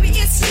 'Cause baby,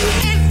 it's you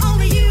and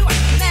only you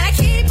that I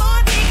keep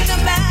on thinking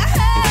about.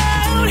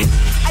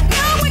 I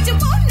know what you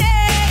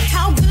wanted,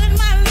 how good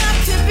my love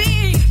could be.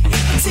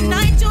 But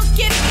tonight you'll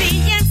get the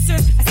answer.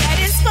 I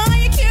satisfy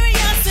your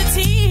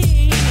curiosity.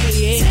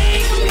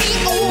 Take me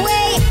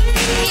away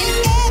in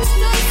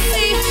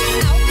ecstasy.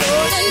 I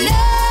wanna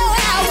know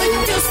how it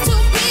feels to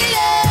be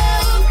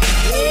loved.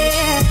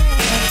 Yeah.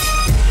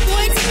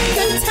 Boy, take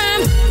your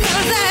time,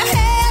 'cause I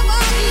have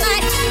all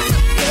night.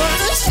 I'm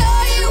gonna show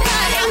you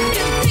how I can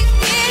pick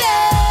it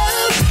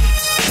up.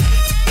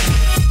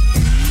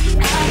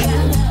 I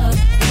got love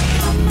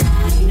on my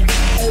mind.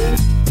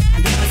 I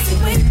know I say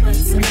wait, but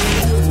tonight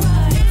feels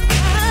right.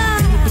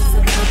 It's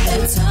about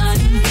that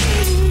time.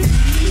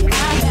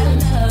 I got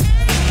love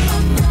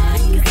on my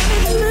mind. 'Cause I'm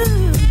in the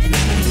mood, and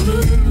I'm in the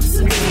mood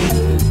to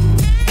move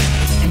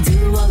and do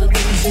all the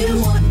things you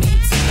want me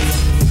to.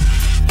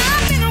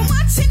 I've been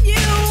watching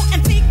you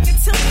and thinking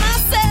to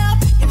myself,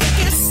 you're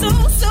looking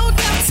so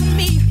down to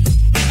me,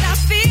 and I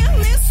feel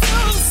it so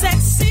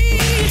sexy.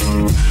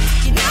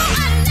 You know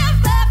I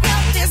never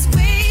felt this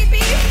way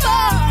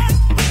before.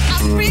 I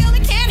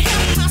really can't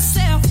help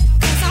myself,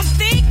 'cause I'm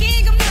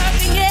thinking of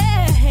nothing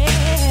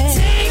else.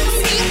 Take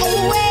me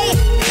away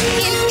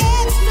in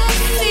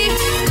ecstasy.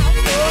 I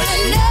wanna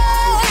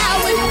know how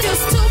it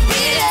feels to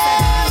be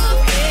loved.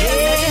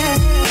 Yeah.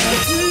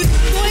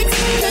 Boy,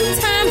 take your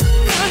time,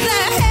 'cause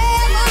I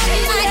have all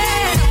night.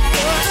 I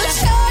wanna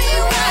show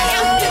you how I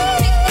can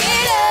pick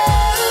it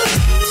up.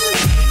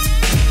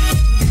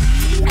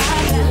 I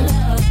got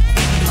love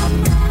on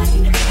my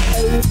mind.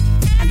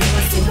 I know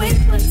I say wait,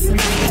 but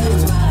tonight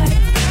feels right.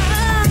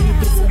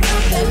 It's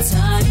about that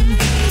time.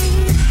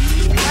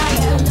 I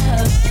got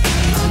love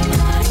on my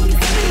mind.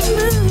 I'm in the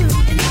mood,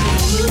 and I'm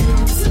in the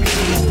mood to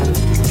move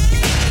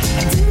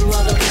and do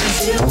all the things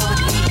you want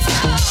me to.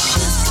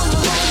 Just wanna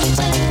hold you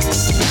tight,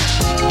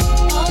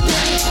 all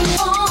day and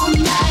all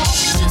night.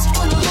 Just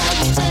wanna hold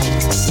you tight.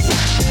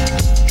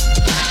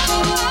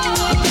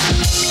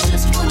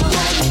 Just wanna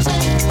hold you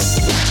tight,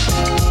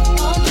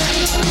 all day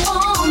and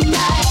all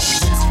night.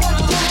 Just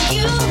wanna hold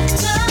you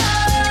tight.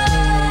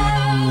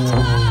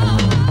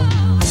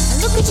 I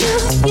look at you,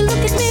 you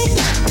look at me,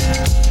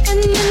 and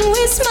then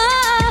we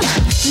smile,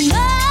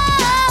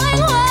 knowing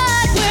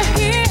what we're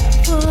here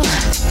for.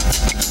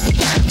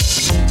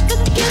 The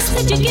kiss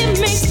that you give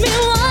makes me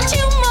want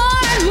you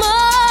more and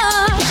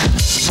more.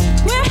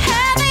 We're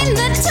having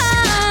the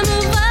time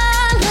of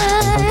our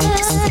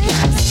lives,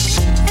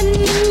 and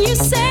then you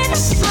say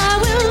that I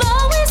will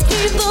always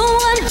be the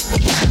one,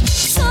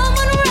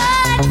 someone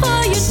right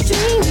for your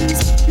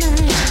dreams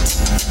tonight.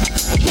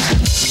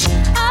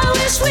 I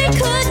wish we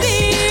could be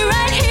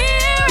right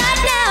here,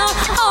 right now,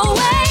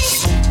 always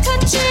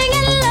touching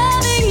and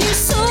loving you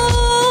so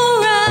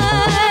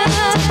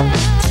right.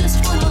 Just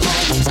wanna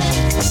hold you tight,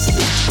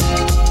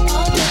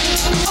 all day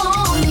and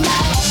all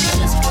night.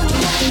 Just wanna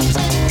hold you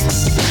tight.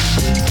 Just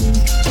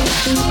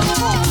wanna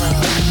hold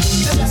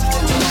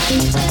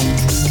you tight,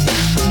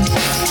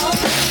 all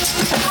day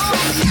and all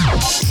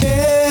night.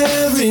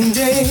 Every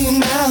day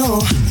now,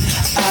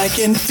 I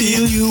can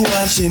feel you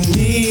watching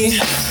me.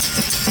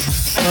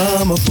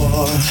 summer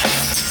bar,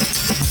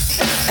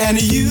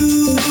 and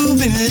you've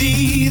been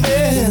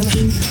leaving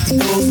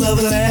those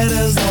love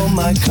letters on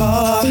my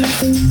car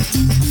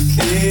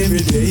every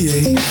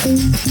day.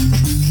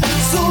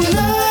 So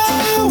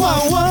now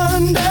I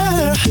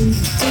wonder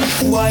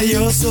why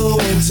you're so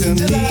into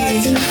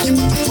me in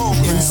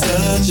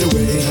such a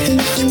way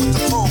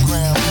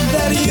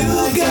that you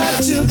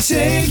got to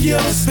take your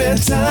spare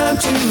time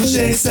to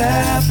chase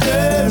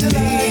after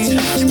me.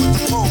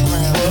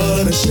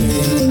 What a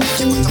shame.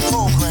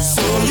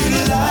 So you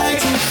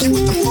like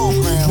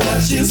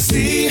what you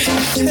see.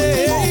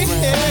 Hey,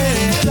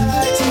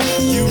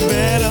 you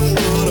better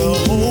put a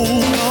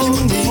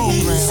hold on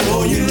me.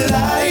 So you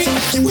like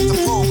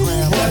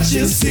what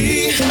you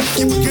see,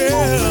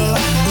 girl.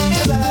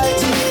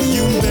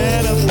 You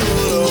better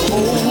put a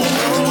hold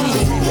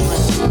on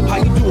me. How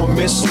you doing,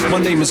 miss? My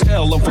name is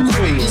L, I'm from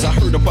Queens. I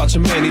heard about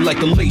your man, he like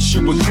the late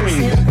sugar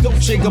green.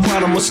 Dolce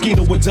Gabbana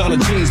Moschino with Donna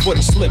jeans, but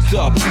he slipped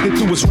up and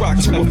threw his rock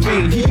to a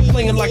fiend. He be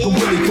playing like a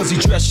willy cause he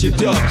dressed you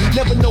up,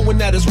 never knowing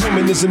that his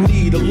woman is in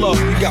need of love.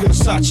 He got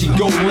Versace,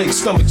 gold link,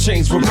 stomach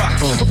chains for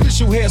rock.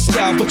 Official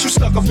hairstyle, but you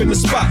stuck up in the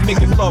spot,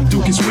 making love,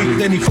 Duke is weak,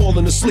 then he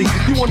falling asleep.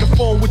 You on the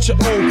phone with your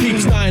old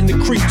peeps, dying to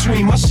creep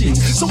between my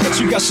sheets. So what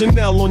you got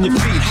Chanel on your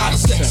feet, hot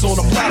sex on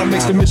a platter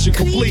makes the mission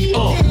complete.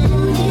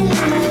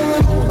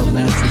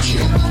 Laugh with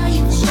you.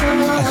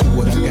 I do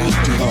what I got to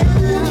do. I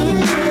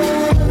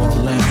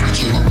wanna laugh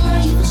with you. I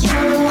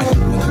do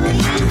what I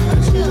got to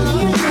do.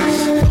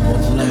 I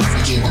wanna laugh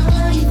with you. I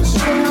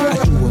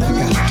do what I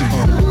got to do.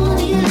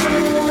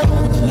 I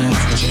wanna laugh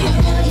with you.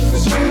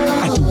 I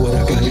do what I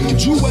got to do.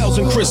 Jewels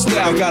and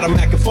Cristal got him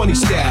acting funny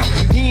style.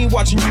 He ain't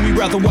watching you, he'd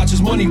rather watch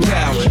his money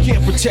pal.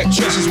 Can't protect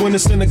treasures when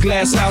it's in a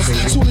glass house.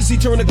 Soon as he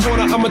turn the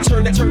corner, I'ma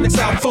turn this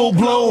out full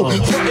blown.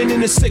 Frontin' in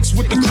the 6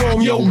 with the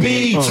chrome, yo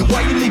B.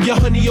 Why you leave your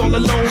honey all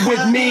alone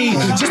with me?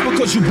 Just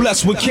because you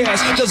blessed with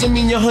cash doesn't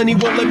mean your honey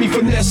won't let me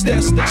finesse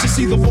that. You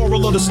see, the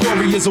moral of the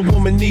story is a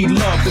woman need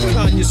love, the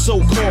kind your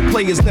so-called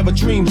players never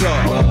dreamed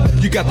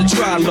of. You got to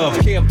try love,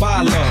 can't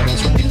buy love.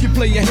 If you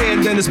play your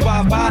hand, then it's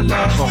bye-bye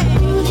love. I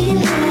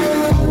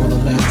wanna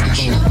laugh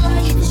with you. I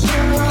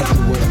do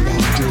what I got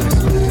to do.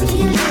 I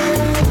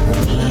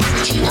wanna laugh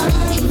with you.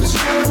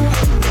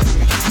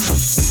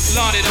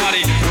 Lottie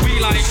dottie, we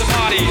like to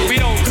party. We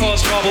don't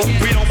cause trouble,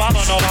 we don't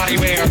bother nobody.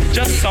 We're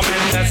just some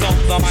men that's on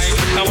the mic.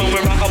 And when we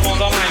rock up on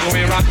the mic,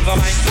 we rock the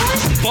mic.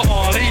 For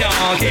all of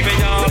y'all, keeping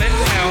y'all in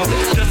town,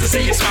 just to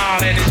see you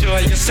smile and enjoy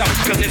yourself.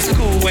 Cause it's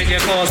cool when your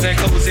clothes are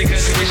cozy,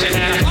 cause you should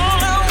have. All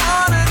I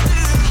wanna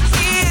do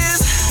is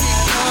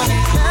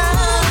down.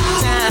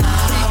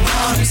 I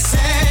wanna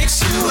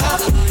sex you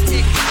up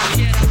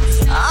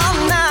all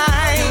night.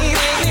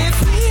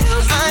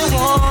 I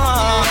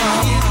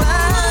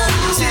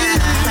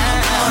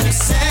wanna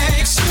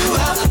sex you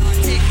up.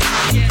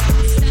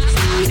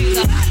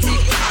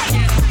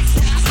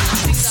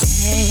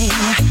 Say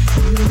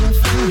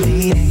beautiful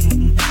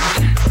lady,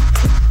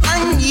 I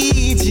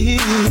need you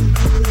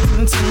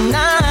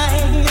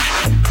tonight.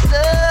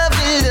 Love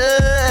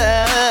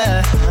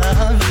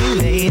you,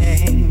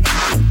 lady.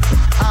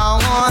 I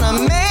wanna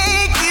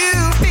make you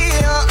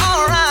feel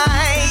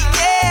alright,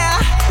 yeah.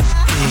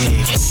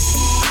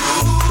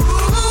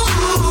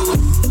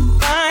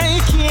 I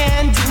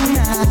can't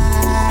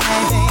deny,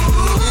 baby.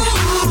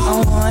 I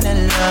wanna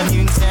love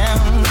you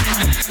down.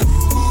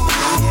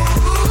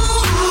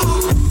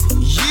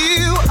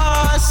 You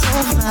are so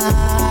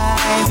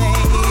fine, baby.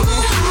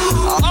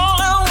 All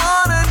I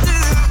wanna do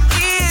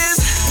is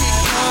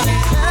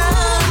down.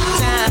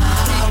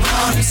 I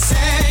wanna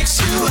sex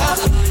you up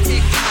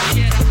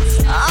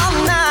all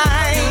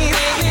night.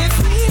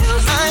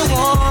 I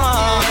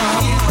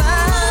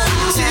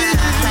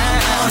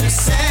wanna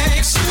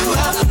sex you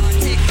up.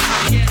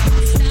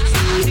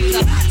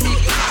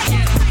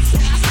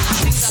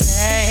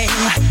 Say,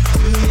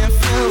 do you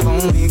feel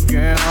lonely,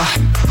 girl?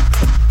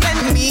 Let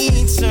me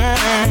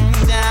turn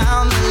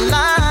down the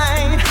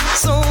light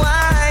so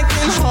I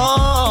can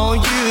hold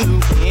you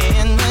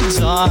in the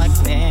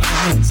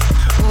darkness.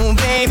 Oh,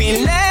 baby,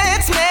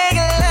 let's make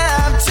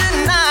love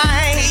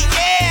tonight,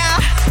 yeah.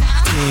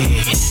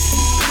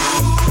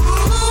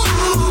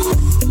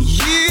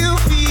 You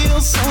feel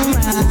so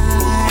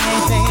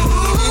right, baby,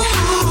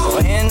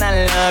 when I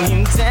love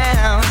you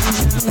down.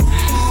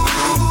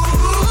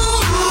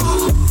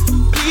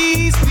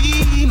 Please be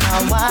my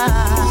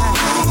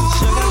wife,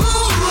 sugar.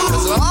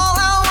 'Cause all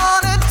I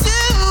wanna do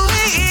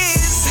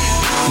is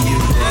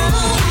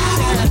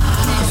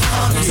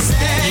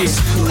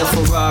a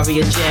Ferrari,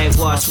 a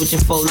Jaguar, switching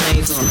 4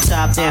 lanes from the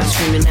top down,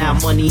 screaming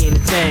out, money ain't a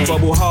thing.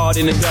 Bubble hard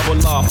in the double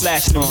law,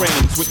 flashing the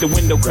rings with the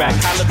window crack,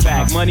 holla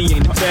back, money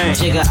ain't a thing.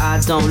 Jigga, I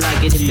don't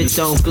like it if it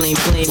don't gleam,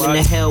 in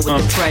the hell with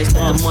the price,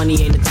 but the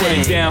money ain't a thing.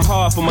 Put it down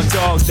hard for my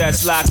dogs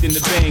that's locked in the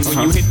bang. When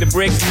you hit the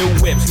bricks, new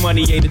whips,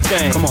 money ain't a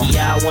thing. Come on.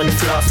 Y'all wanna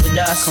floss with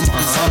us? Come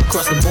on. All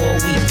across the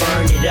board, we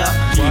burn it up.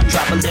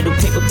 Drop a little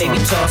paper, baby,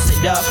 toss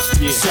it up.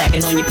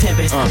 Slacking on your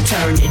pimpin',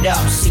 turn it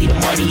up. See the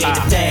money ain't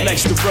a thing.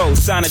 Flex the road,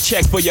 sign a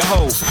check for your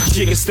hoe.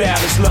 Jigga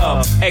style is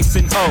love. X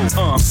and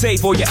O.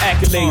 Save all your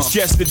accolades,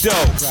 just the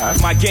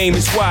dough. My game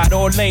is wide,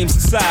 all names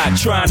aside.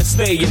 Trying to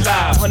stay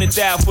alive.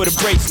 100,000 for the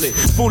bracelet.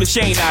 Foolish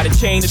ain't out of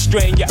chain to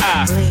strain your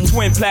eye.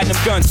 Twin platinum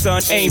gun,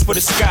 son, aim for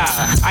the sky.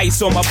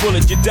 Ice on my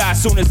bullet, you die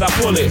soon as I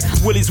pull it.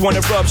 Willies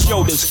wanna rub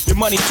shoulders. Your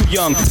money too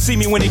young. See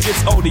me when it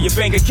gets older. Your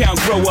bank account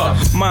grow up.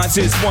 Mine's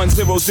is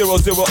 1000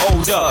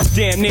 older.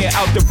 Damn near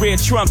out the rear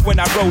trunk when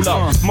I roll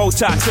up.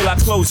 Multi till I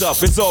close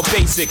up. It's all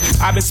basic.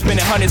 I've been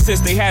spending hundreds since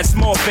they had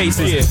small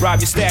faces. Rob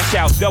your stash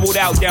out, doubled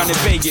out down in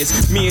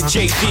Vegas. Me and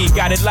JD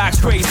got it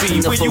locked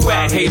crazy. Where you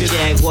at, haters?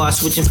 Jaguar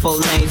switching 4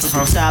 lanes with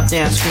the top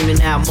down,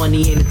 screaming out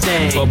money ain't a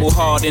thing. Bubble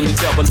hard in the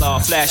double R,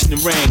 flashing the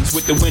rings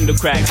with the window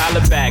crack.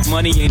 Holla back,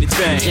 money ain't a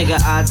thing.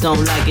 Nigga, I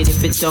don't like it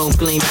if it don't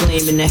gleam.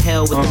 Gleam in the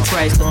hell with the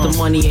price, but the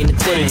money ain't a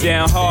thing. Put it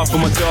down hard for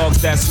my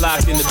dogs that's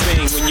locked in the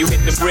thing. When you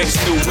hit the bricks,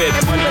 new whip,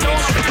 money ain't a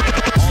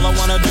thing. All I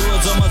wanna do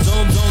is on my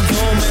zoom, zoom,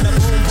 zoom, and a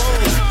boom, boom.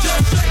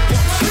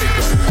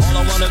 All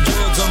I wanna do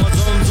is on my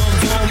zoom, zoom,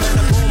 zoom, and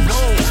a boom,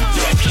 boom.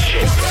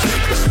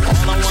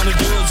 All I wanna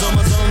do is on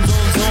my zoom,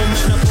 zoom, zoom,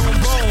 and a boom,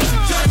 boom.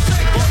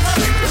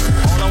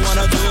 All I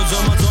wanna do is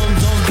on my zoom,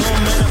 zoom,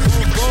 zoom, and a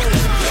boom, boom.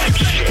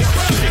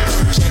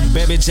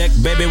 Check,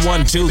 baby,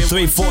 1, 2,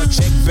 3, 4.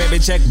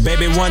 Check,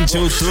 baby, 1,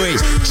 2, 3.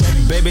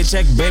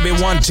 Check, baby,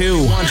 1,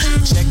 2.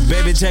 Check,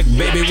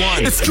 baby,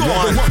 1. It's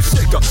called the Rump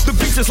Shaker. The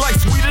beach is like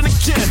sweeter than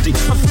candy.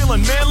 I'm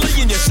feeling manly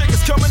and your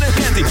shaker's coming in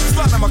handy.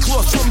 Sliding my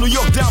claws from New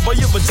York down by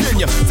your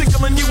Virginia.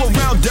 Tickling you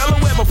around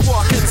Delaware before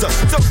I enter.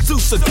 Don't do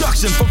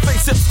seduction from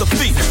face hips to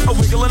feet. A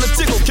wiggle and a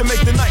tickle can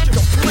make the night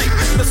complete.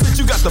 Now since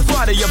you got the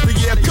body of the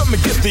year, come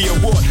and get the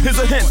award. Here's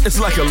a hint, it's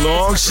like a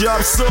long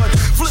sharp sword.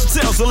 Flip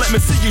tails and let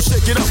me see you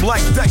shake it up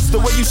like dice. The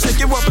way you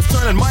shake it up is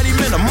turning mighty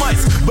men to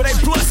mice. But A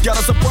plus got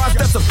a surprise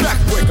that's a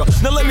backbreaker.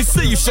 Now let me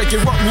see you shake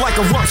it up like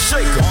a rump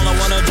shaker. All I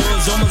wanna do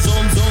is on my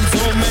zoom, zoom,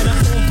 zoom, and a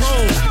boom,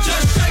 boom.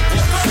 Just shake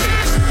your body.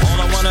 All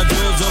I wanna do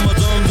is on my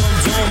zoom, zoom,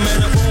 zoom,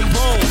 and a boom,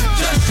 boom.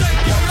 Just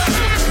shake your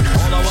body.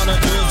 All I wanna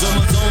do is on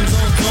my zoom,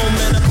 zoom, zoom,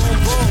 and a boom,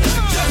 boom.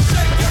 Just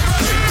shake your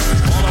body.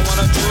 All I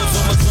wanna do is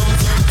on my zoom,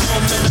 zoom,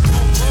 zoom, and a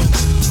boom, boom.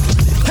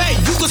 Hey,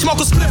 you can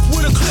smoke a spliff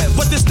with a clip,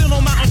 but there's still no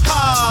mountain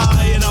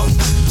high, you know.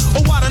 Or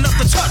wide enough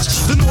to touch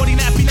the naughty,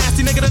 nappy, nasty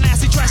nigga, the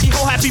nasty, trashy,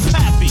 whole happy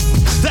pappy.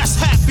 That's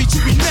happy to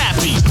be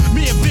nappy.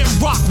 Me and Vim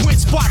Rock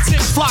went spots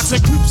in flocks and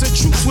groups and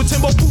troops with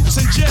Timbo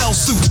boots and jail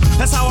suits.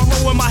 That's how I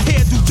roll when my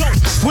hair do dope.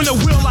 When the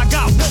will I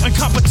got wanting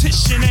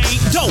competition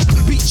ain't dope.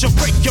 Beat you,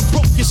 break you,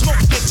 broke you, smoke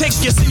you, take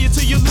you, send you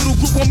to your little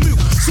group on mute.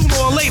 Sooner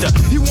or later,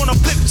 you wanna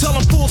flip, tell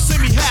them full,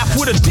 semi, half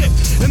with a dip.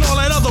 And all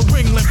that other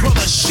Ringling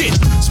brother shit.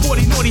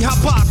 Sporty, naughty,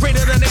 hot pot,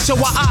 greater than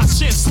HOI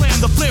shit. Slam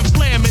the flim,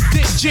 flam, and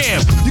then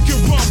jam. You can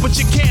run, but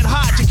you can't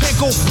hide, you can't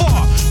go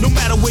far. No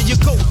matter where you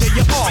go, there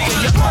you are. We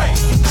got it break,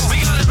 we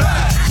got it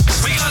bad,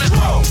 we got it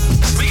roll,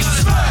 we got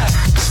it bad,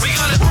 we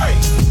got it break,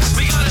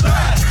 we got it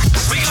bad,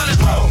 we got it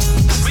roll,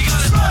 we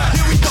got it bad.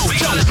 Here we go,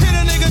 yo. Hit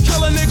a nigga,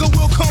 kill a nigga,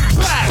 we'll come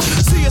back.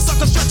 See a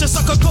sucker stretch a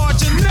sucker, guard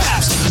your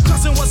naps.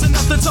 Cousin wasn't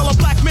enough to tell a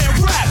black man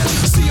rap.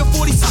 See a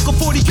 40 sucker,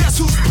 40, guess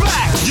who's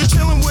back? You're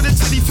chillin' with a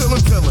titty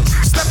feelin' villain.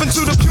 Step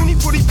into the puny,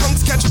 pretty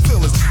punks, catch your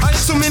feelings. I ain't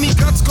so many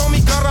guts, call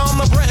me gutter. I'm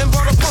the bread and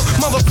butter punk,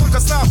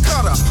 motherfucker, South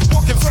cutter.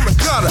 Walking from the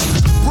gutter,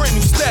 brand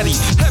new steady,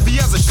 heavy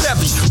as a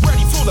Chevy.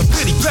 Ready for the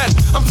pity petty,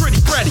 I'm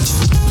pretty ready.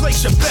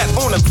 Place your bet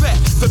on a vet,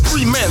 the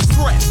 3-man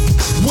threat.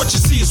 What you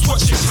see is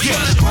what you get. We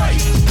got it break,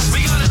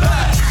 we got it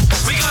bad,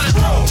 we got it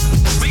roll,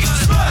 we got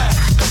it bad,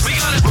 we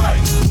got it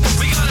break,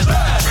 we got it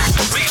bad,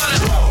 we got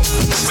it roll,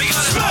 we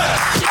got it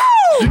bad.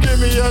 You give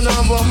me your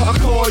number, I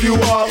call you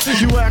up.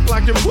 You act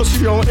like your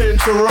pussy on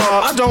interrupt.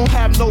 I don't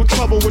have no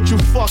trouble with you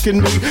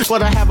fucking me,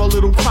 but I have a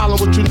little problem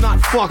with you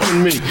not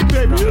fucking me.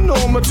 Baby, you know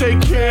I'ma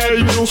take care of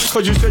you,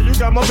 cause you said you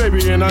got my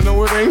baby and I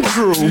know it ain't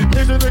true.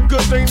 Is it a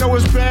good thing? No,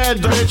 it's bad,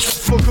 bitch.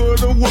 For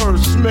good or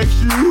worse, makes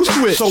you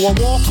switch. So I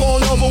walk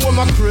on over with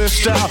my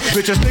crystal.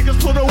 Bitches, niggas,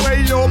 put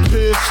away your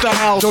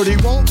pistol. So they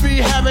won't be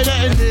having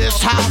it in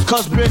this house,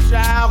 cause bitch,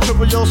 I'll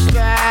cripple your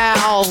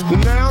style.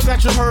 Now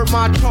that you heard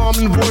my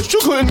charming voice, you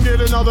couldn't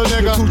get another nigga.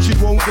 The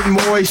Gucci won't get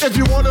moist. If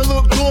you wanna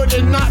look good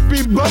and not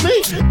be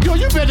bummy, yo,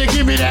 you better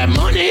give me that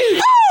money.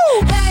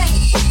 Woo! Hey,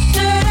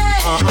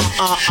 dirty.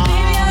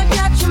 Baby, I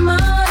got your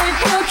money,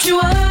 don't you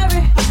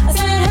worry. I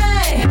said,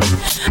 hey,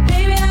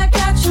 baby, I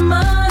got your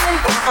money.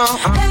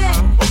 Hey,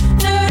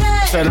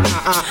 dirty. Said,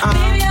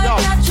 Baby, I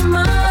got your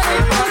money,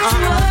 don't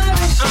you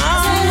worry. I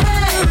said,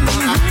 hey,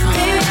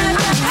 baby, I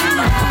got your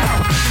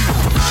money.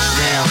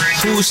 Now,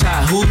 who's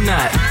hot, who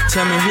not?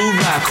 Tell me who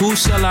rock, who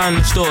sell out in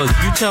the stores.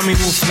 You tell me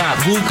who flop,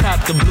 who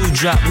cop the blue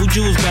drop, who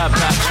jewels got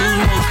pops, who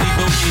mostly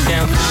Gucci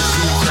down to the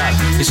shoe top.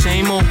 The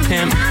same old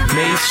pimp,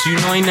 mace,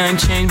 you know ain't nothing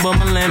changed but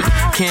my limp.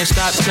 Can't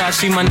stop till I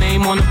see my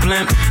name on the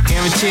blimp.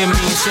 Guarantee me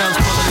sales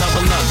for the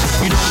level up.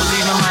 You don't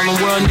believe in Harlem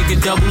World, nigga,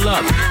 double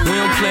up. We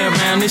don't play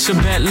around, it's a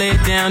bet, lay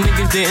it down.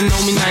 Niggas didn't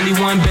know me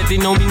 91, bet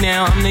they know me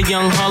now. I'm the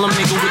young Harlem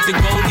nigga with the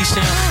Goldie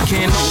sound.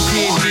 Can't no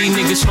PD,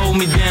 niggas hold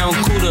me down.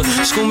 Cooler,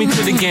 school me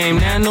to the game,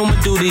 now I know my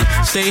duty.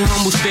 Stay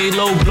humble, stay stay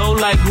low, blow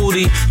like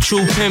Hootie.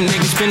 True pimp,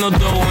 nigga, spin no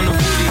dough on the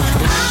booty.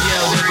 When you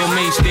yell, there go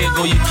Mace, there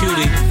go your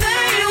cutie.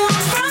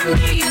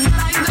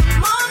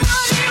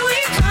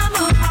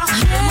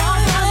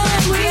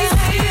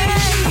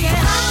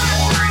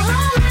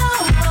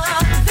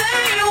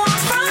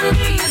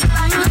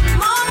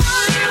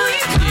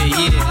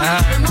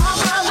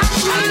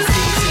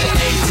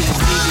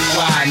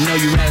 I know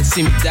you rather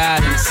see me die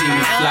than see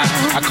me fly.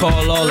 I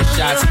call all the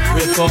shots,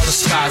 rip all the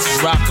spots,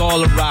 rock all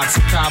the rocks,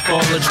 cop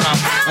all the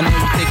drops. I know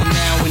you thinking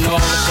now when all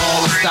the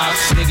ball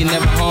stops. Nigga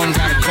never home,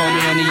 gotta call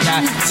me on the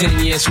yacht.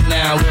 10 years from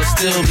now, we'll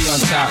still be on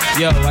top.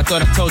 Yo, I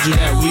thought I told you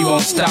that we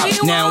won't stop.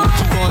 Now what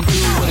you gonna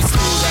do when it's cool?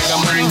 I got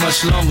money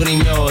much longer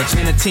than yours,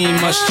 and a team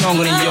much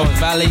stronger than yours.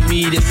 Violate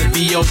me, this a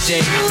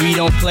BOJ. We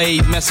don't play,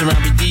 mess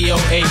around, be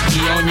DOA.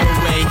 Be on your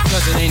way,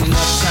 cause it ain't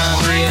enough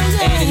time here.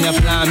 Ain't enough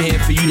lime here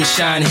for you to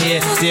shine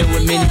here. Deal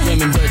with many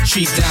women, but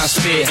treat down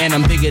spit. And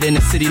I'm bigger than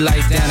the city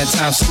lights down in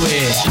Times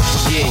Square.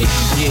 Yeah,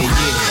 yeah,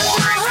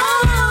 yeah.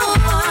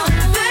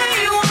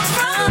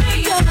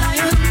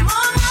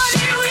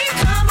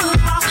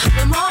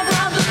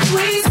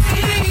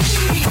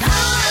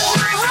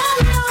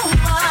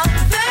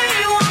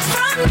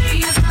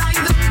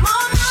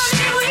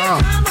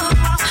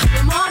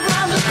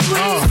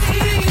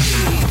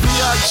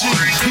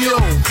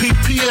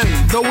 PPA,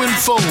 no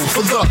info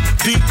for the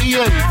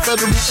DEA.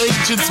 Federal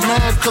agents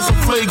mad cause I'm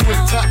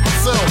flagrant. Tap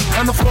myself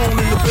and the phone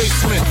in the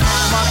basement.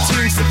 My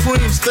team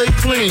supreme, stay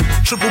clean.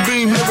 Triple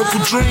beam,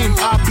 miracle dream.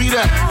 I be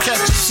that.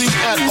 Catch a seat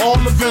at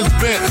all events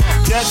bent.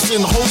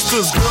 Jackson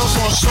holsters, girls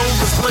on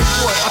shoulders.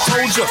 Playboy, I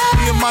told ya,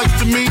 being Mike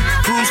to me,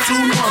 bruise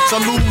too much. I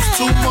lose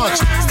too much.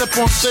 Step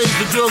on stage,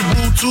 the girls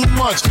boo too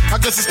much.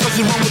 I guess it's cause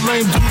you run with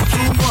lame dudes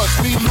too much.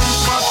 Me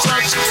lose my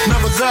touch,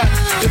 never that.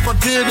 If I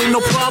did, ain't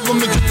no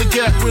problem to get the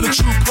gap where the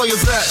true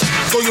players at.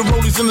 Throw your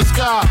rollies in the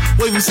sky,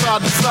 waving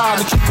side to side,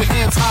 and keep your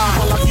hands high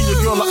while I give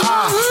your girl an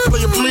eye.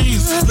 Play it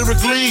please,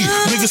 lyrically,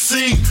 nigga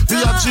C,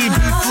 B.I.G.B.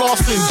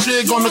 flossing,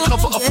 jig on the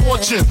cover of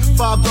Fortune,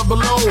 500.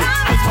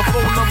 Here's my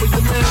phone number, your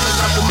man, I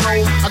got the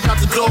know, I got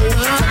the dough,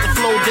 got the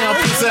flow down,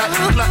 pizzazz,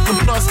 platinum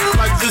plus,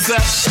 like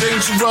Zizak,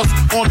 dangerous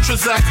on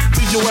Trizak,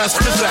 leave your ass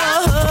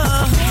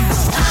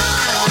pizzazz.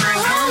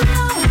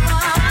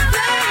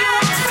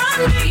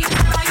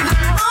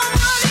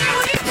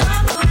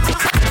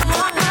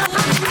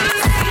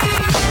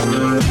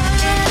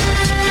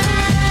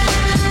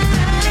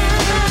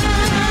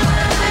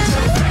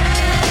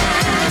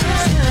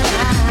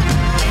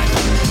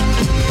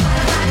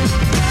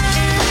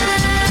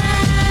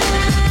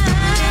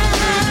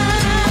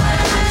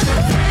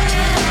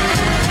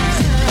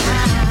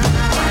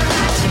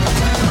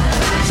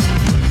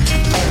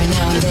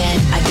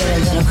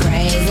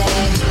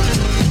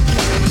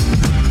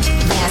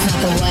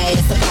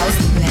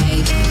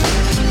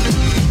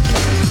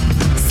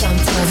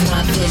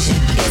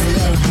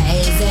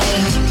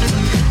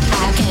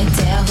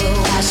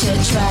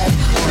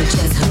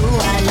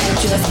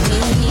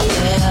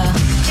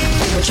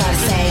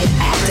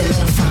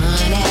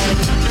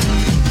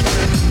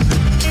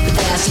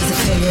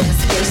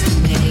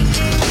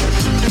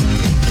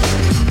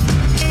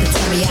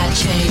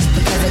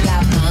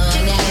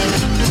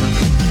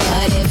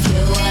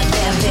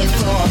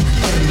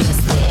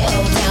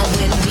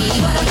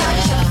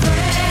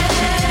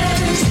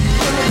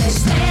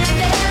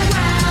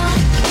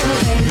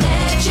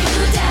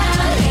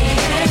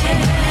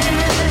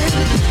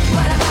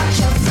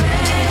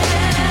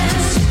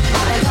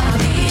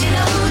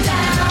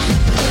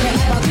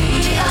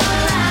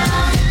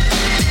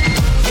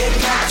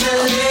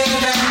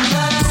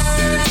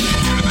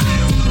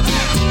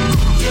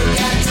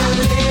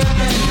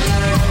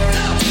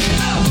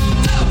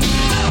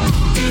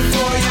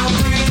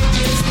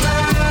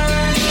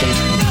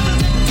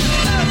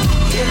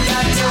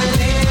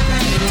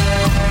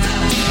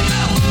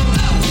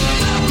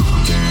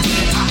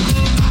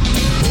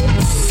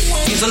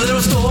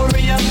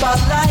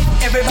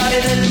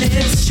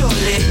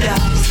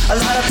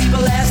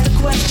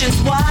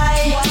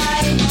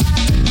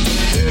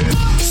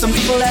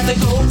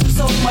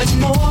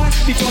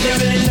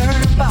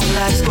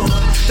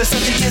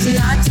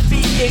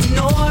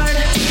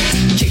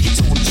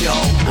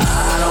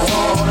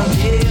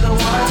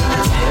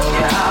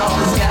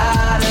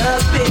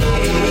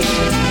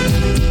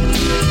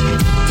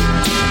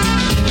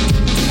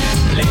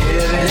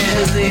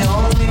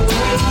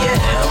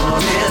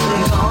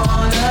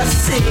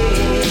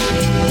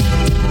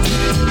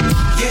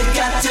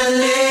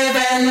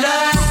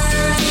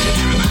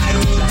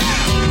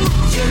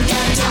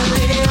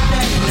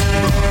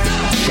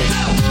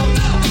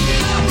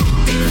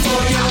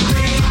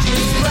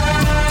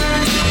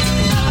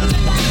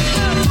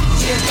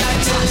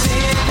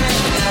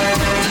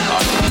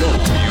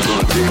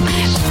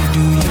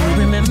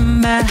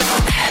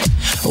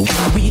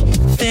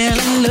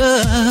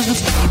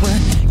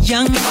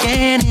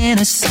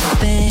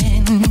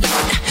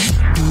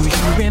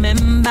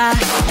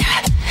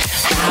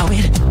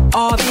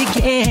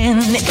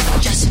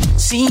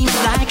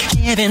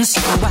 So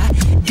I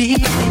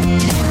did it.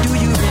 Do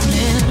you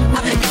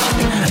remember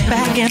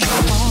back in the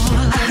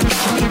fall?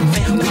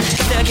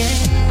 again.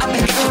 I've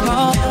been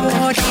all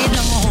day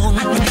long.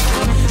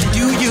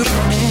 Do you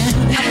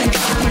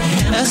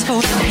remember us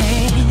holding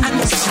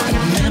hands?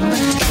 Remember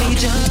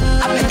each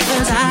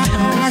other's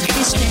eyes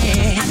we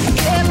stare.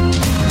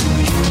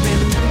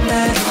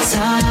 Remember the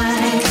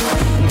time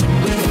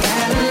we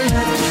fell in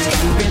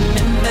love.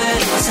 Remember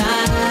the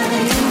time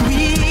we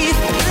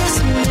first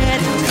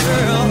met,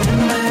 girl.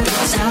 Remember the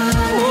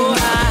time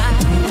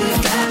we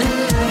fell in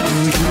love. Do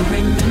you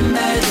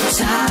remember the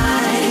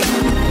time?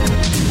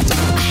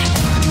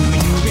 Do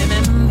you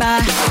remember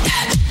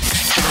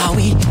how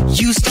we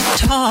used to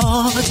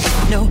talk?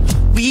 No,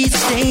 we'd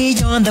stay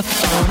on the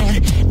phone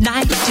at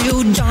night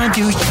till dawn.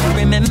 Do you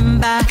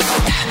remember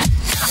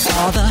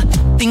all the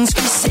things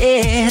we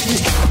said?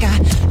 Like I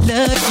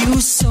love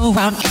you so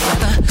I'll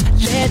never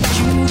let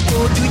you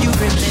go. Do you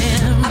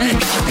remember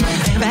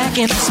back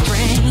in the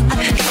spring?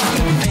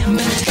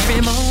 Remember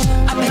every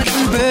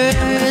morning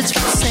birds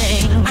would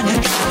sing?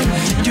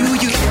 Do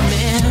you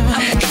remember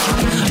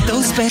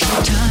those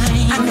special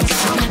times?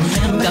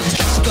 The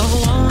thoughts go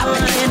on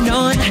in the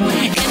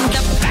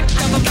back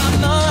of my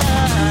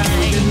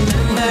mind.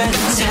 Remember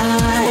the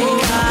time we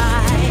fell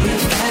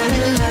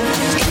in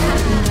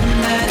love.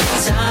 Remember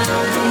the time.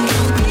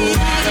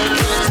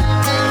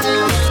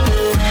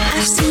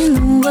 I've seen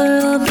the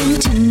world, been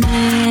to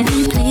many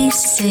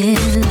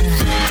places.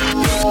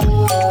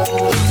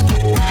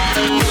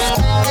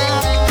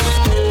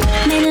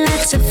 Made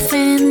lots of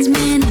friends,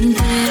 many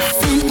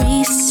different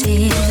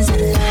races.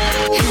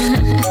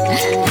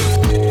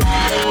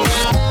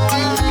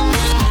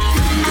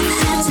 I've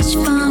had such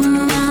fun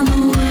around the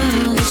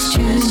world, it's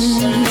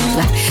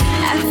true.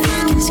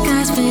 African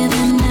skies where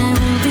the night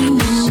will be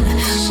moon.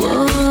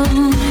 Whoa,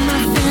 I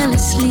fell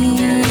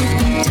asleep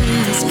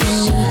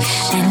peacefully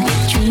and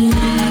dreamed.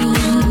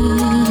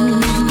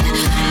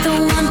 The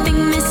one thing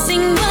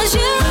missing was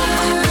you.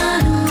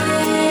 Run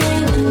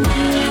away with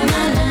me,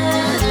 my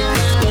love. Run away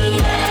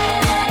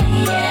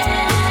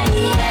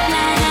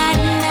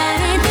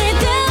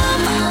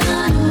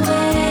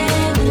with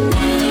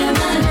me,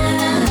 my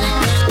love.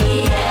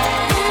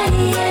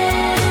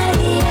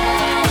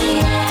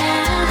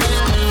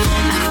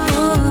 I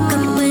woke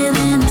up with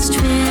an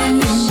Australian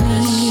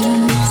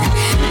breeze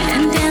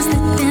and danced the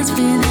dance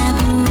with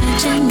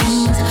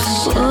Aborigines.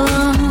 Whoa,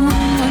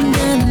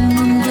 under the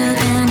moon, but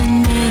down in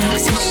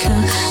Mexico,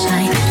 I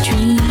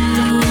dreamed.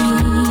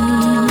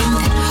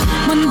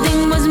 One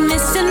thing was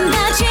missing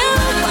that you.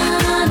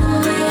 Run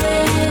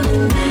away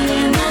with me,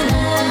 my love. Run away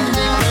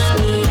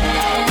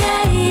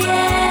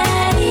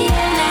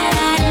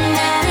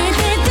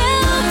with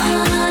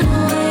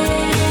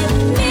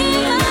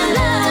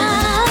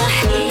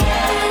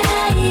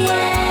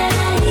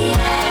me, my love.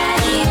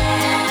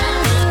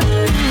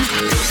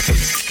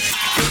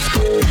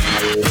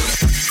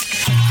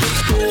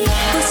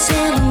 We'll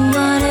sail the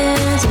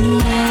waters in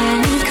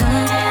many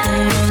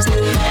colors.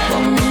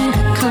 Won't need a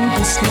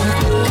compass, no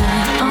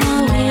guide our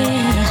way.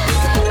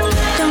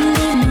 Don't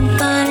need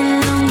nobody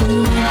long, we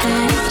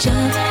got each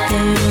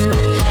other.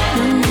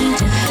 No need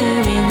to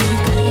hurry, we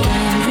got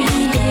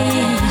every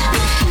day.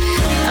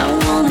 I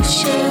wanna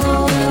share the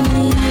world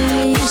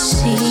with you,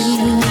 see.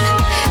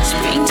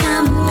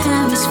 Springtime in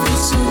Paris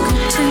feels so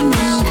good to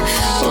me.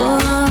 Oh,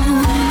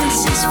 this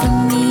is for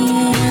me,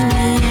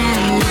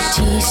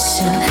 reality,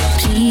 so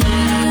please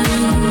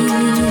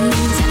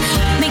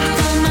make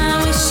all my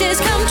wishes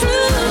come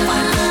true.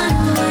 Run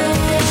away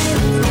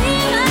with me,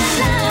 my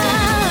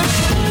love.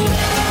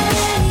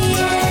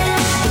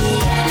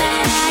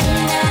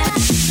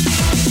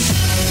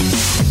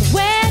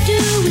 Where do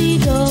we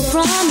go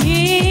from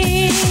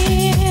here?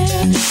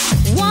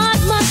 What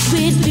must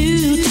we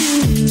do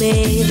to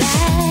make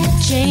that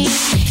change?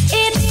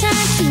 It's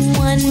time to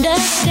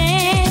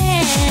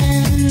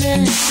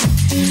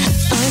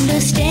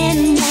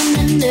understand one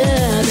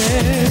another.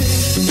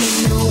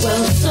 In a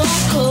world so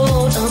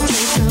cold, a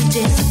place of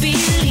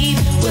disbelief,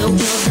 where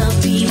will the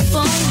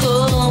people go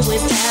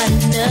without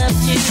enough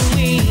to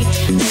eat?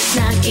 Let's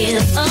not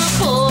give up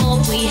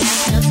hope, we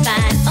have to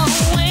find a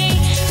way.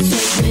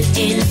 Search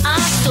within our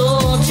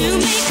soul to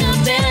make a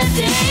better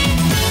day.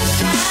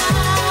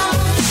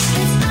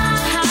 It's our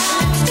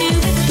house,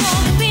 music for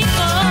the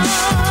people.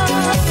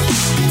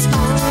 It's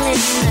all in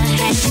the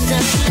hands of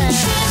love.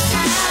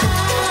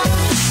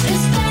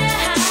 It's their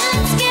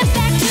house, get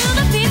back to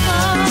the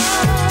people.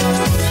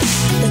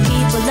 The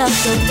people of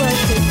the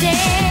world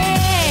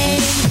today.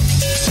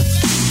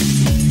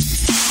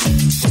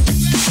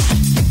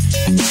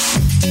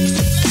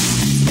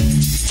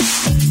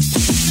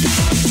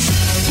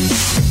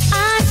 I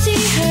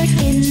see hurt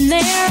in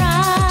their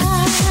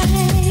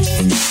eyes.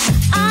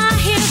 I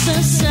hear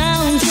the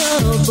sounds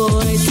of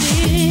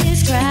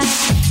voices cry.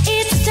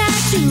 It's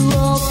time to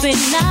open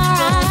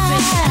our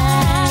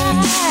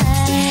eyes.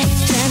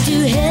 Time to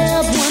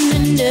help one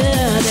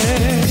another.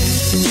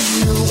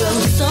 In a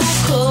world so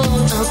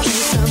cold, a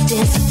place of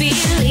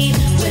disbelief,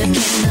 where can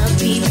the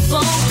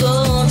people go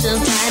to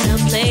find a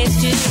place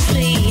to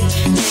sleep?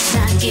 Let's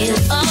not give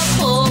up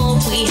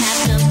hope, we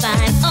have to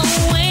find a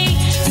way.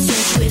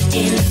 Search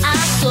within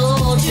our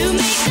soul to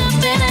make a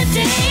better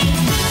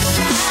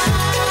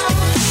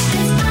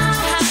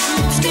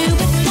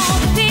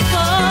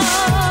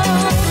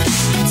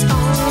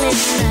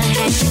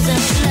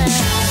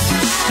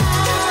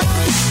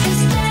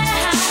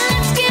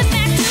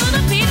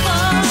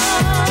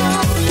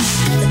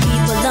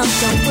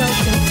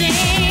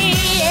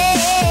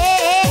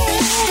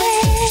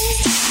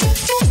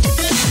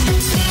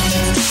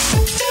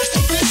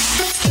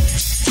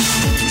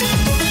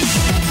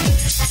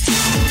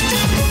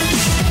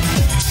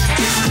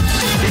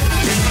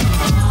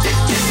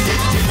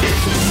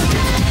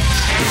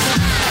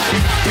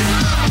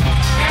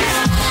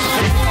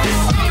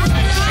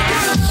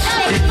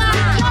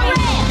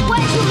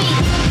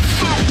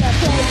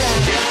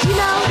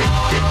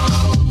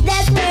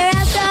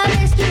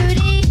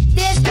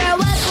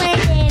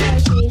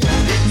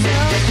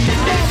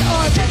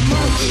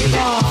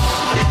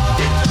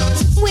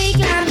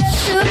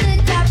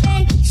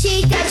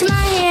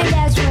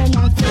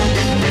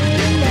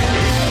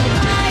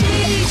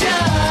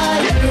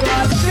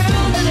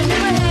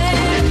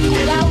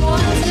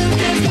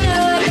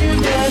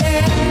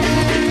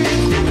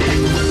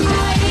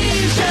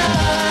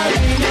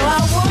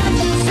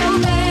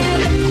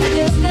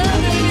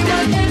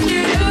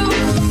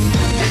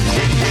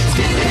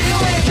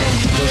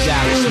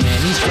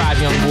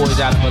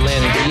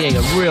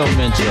real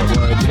mentor.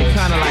 They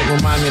kind of like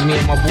remind me of me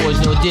and my boys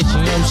New Edition,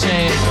 you know what I'm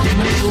saying?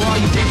 To all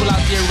you people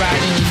out there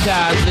riding in your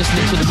cars,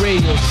 listening to the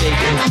radio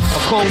station,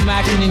 or cold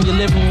macking in your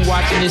living room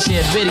watching this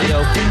here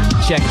video,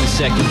 check the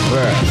second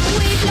verse.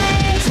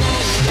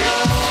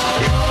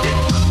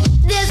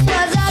 This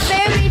was our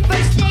very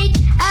first date.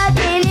 I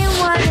didn't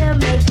want to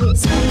make it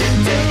sweet.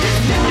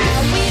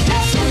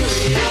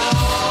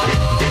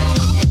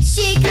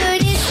 She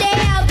couldn't stay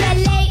out that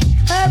late.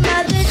 Her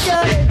mother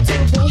told her to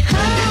be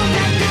home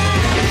at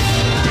night.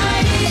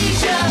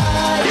 Aisha,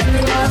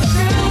 you are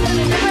through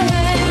in my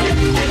head,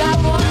 and I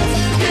want to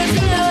get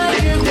to know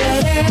you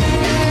better.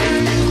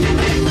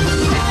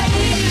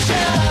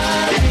 Aisha,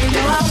 you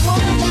know I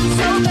want you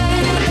so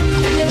bad.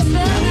 There's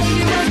nothing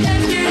you want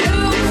them to do.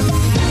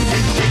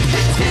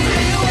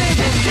 Stay away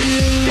from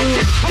you.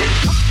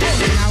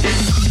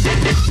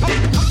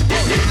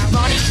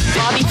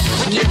 Bobby,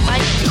 when you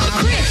fight.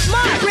 Chris,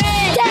 Mark,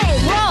 Red,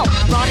 Dave, roll.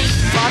 Bobby,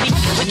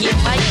 when you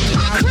fight.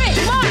 Chris,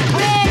 Mark,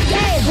 Red,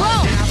 Dave,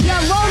 roll.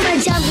 Young Roman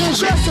jumping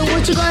short, so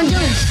what you gonna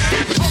do?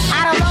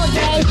 I don't know,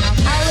 Dave.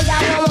 I only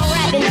got one more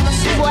rap and I'ma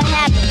see what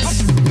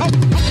happens.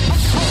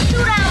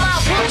 Threw down my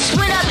boots,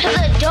 went up to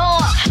the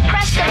door.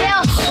 Pressed the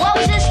bell, what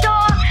was in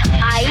store?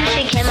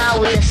 Aisha came out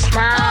with a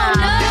smile. Oh,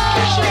 no.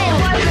 She ain't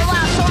worth a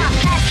while, so I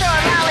passed her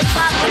a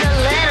lollipop with a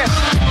letter.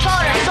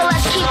 Told her, so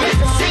let's keep this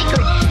a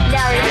secret.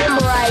 Now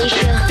remember,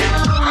 Aisha,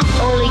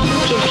 only you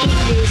can keep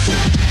this.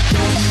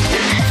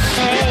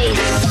 Hey.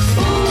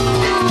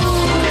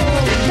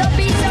 Don't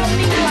be so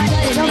mean,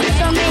 Aisha. Don't be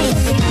so mean.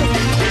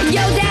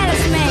 Yo,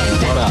 Dallas, man.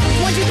 What up?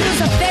 Won't you do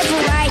us a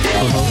favor, right?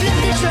 Flip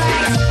the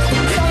tracks.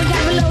 So we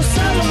got a little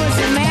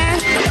soloism, man.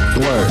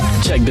 Word,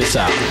 check this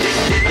out.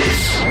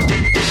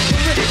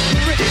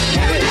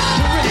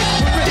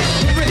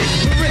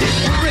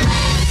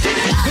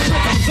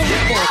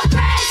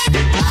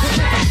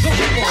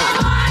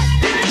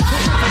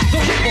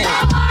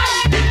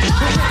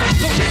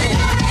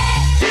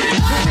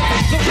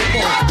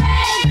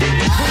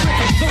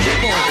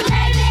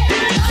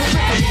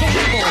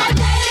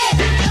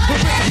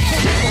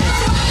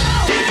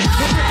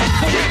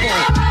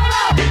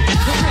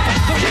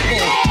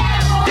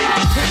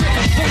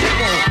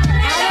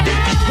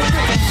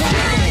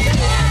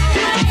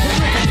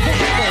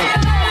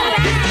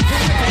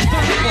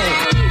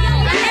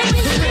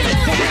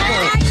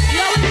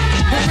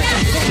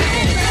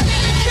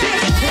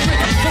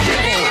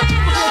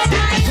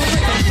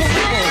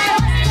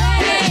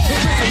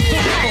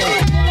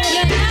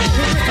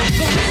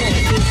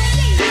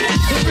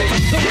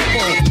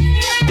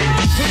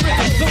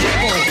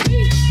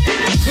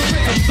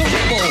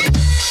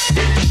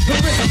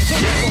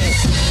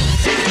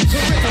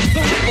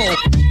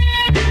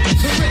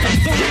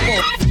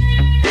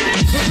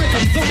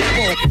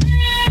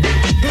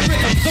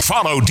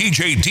 Follow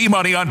DJ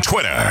D-Money on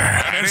Twitter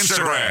and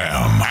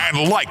Instagram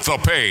and like the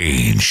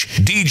page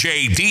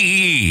DJ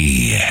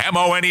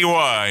DEMONEY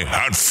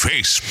on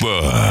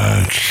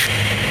Facebook.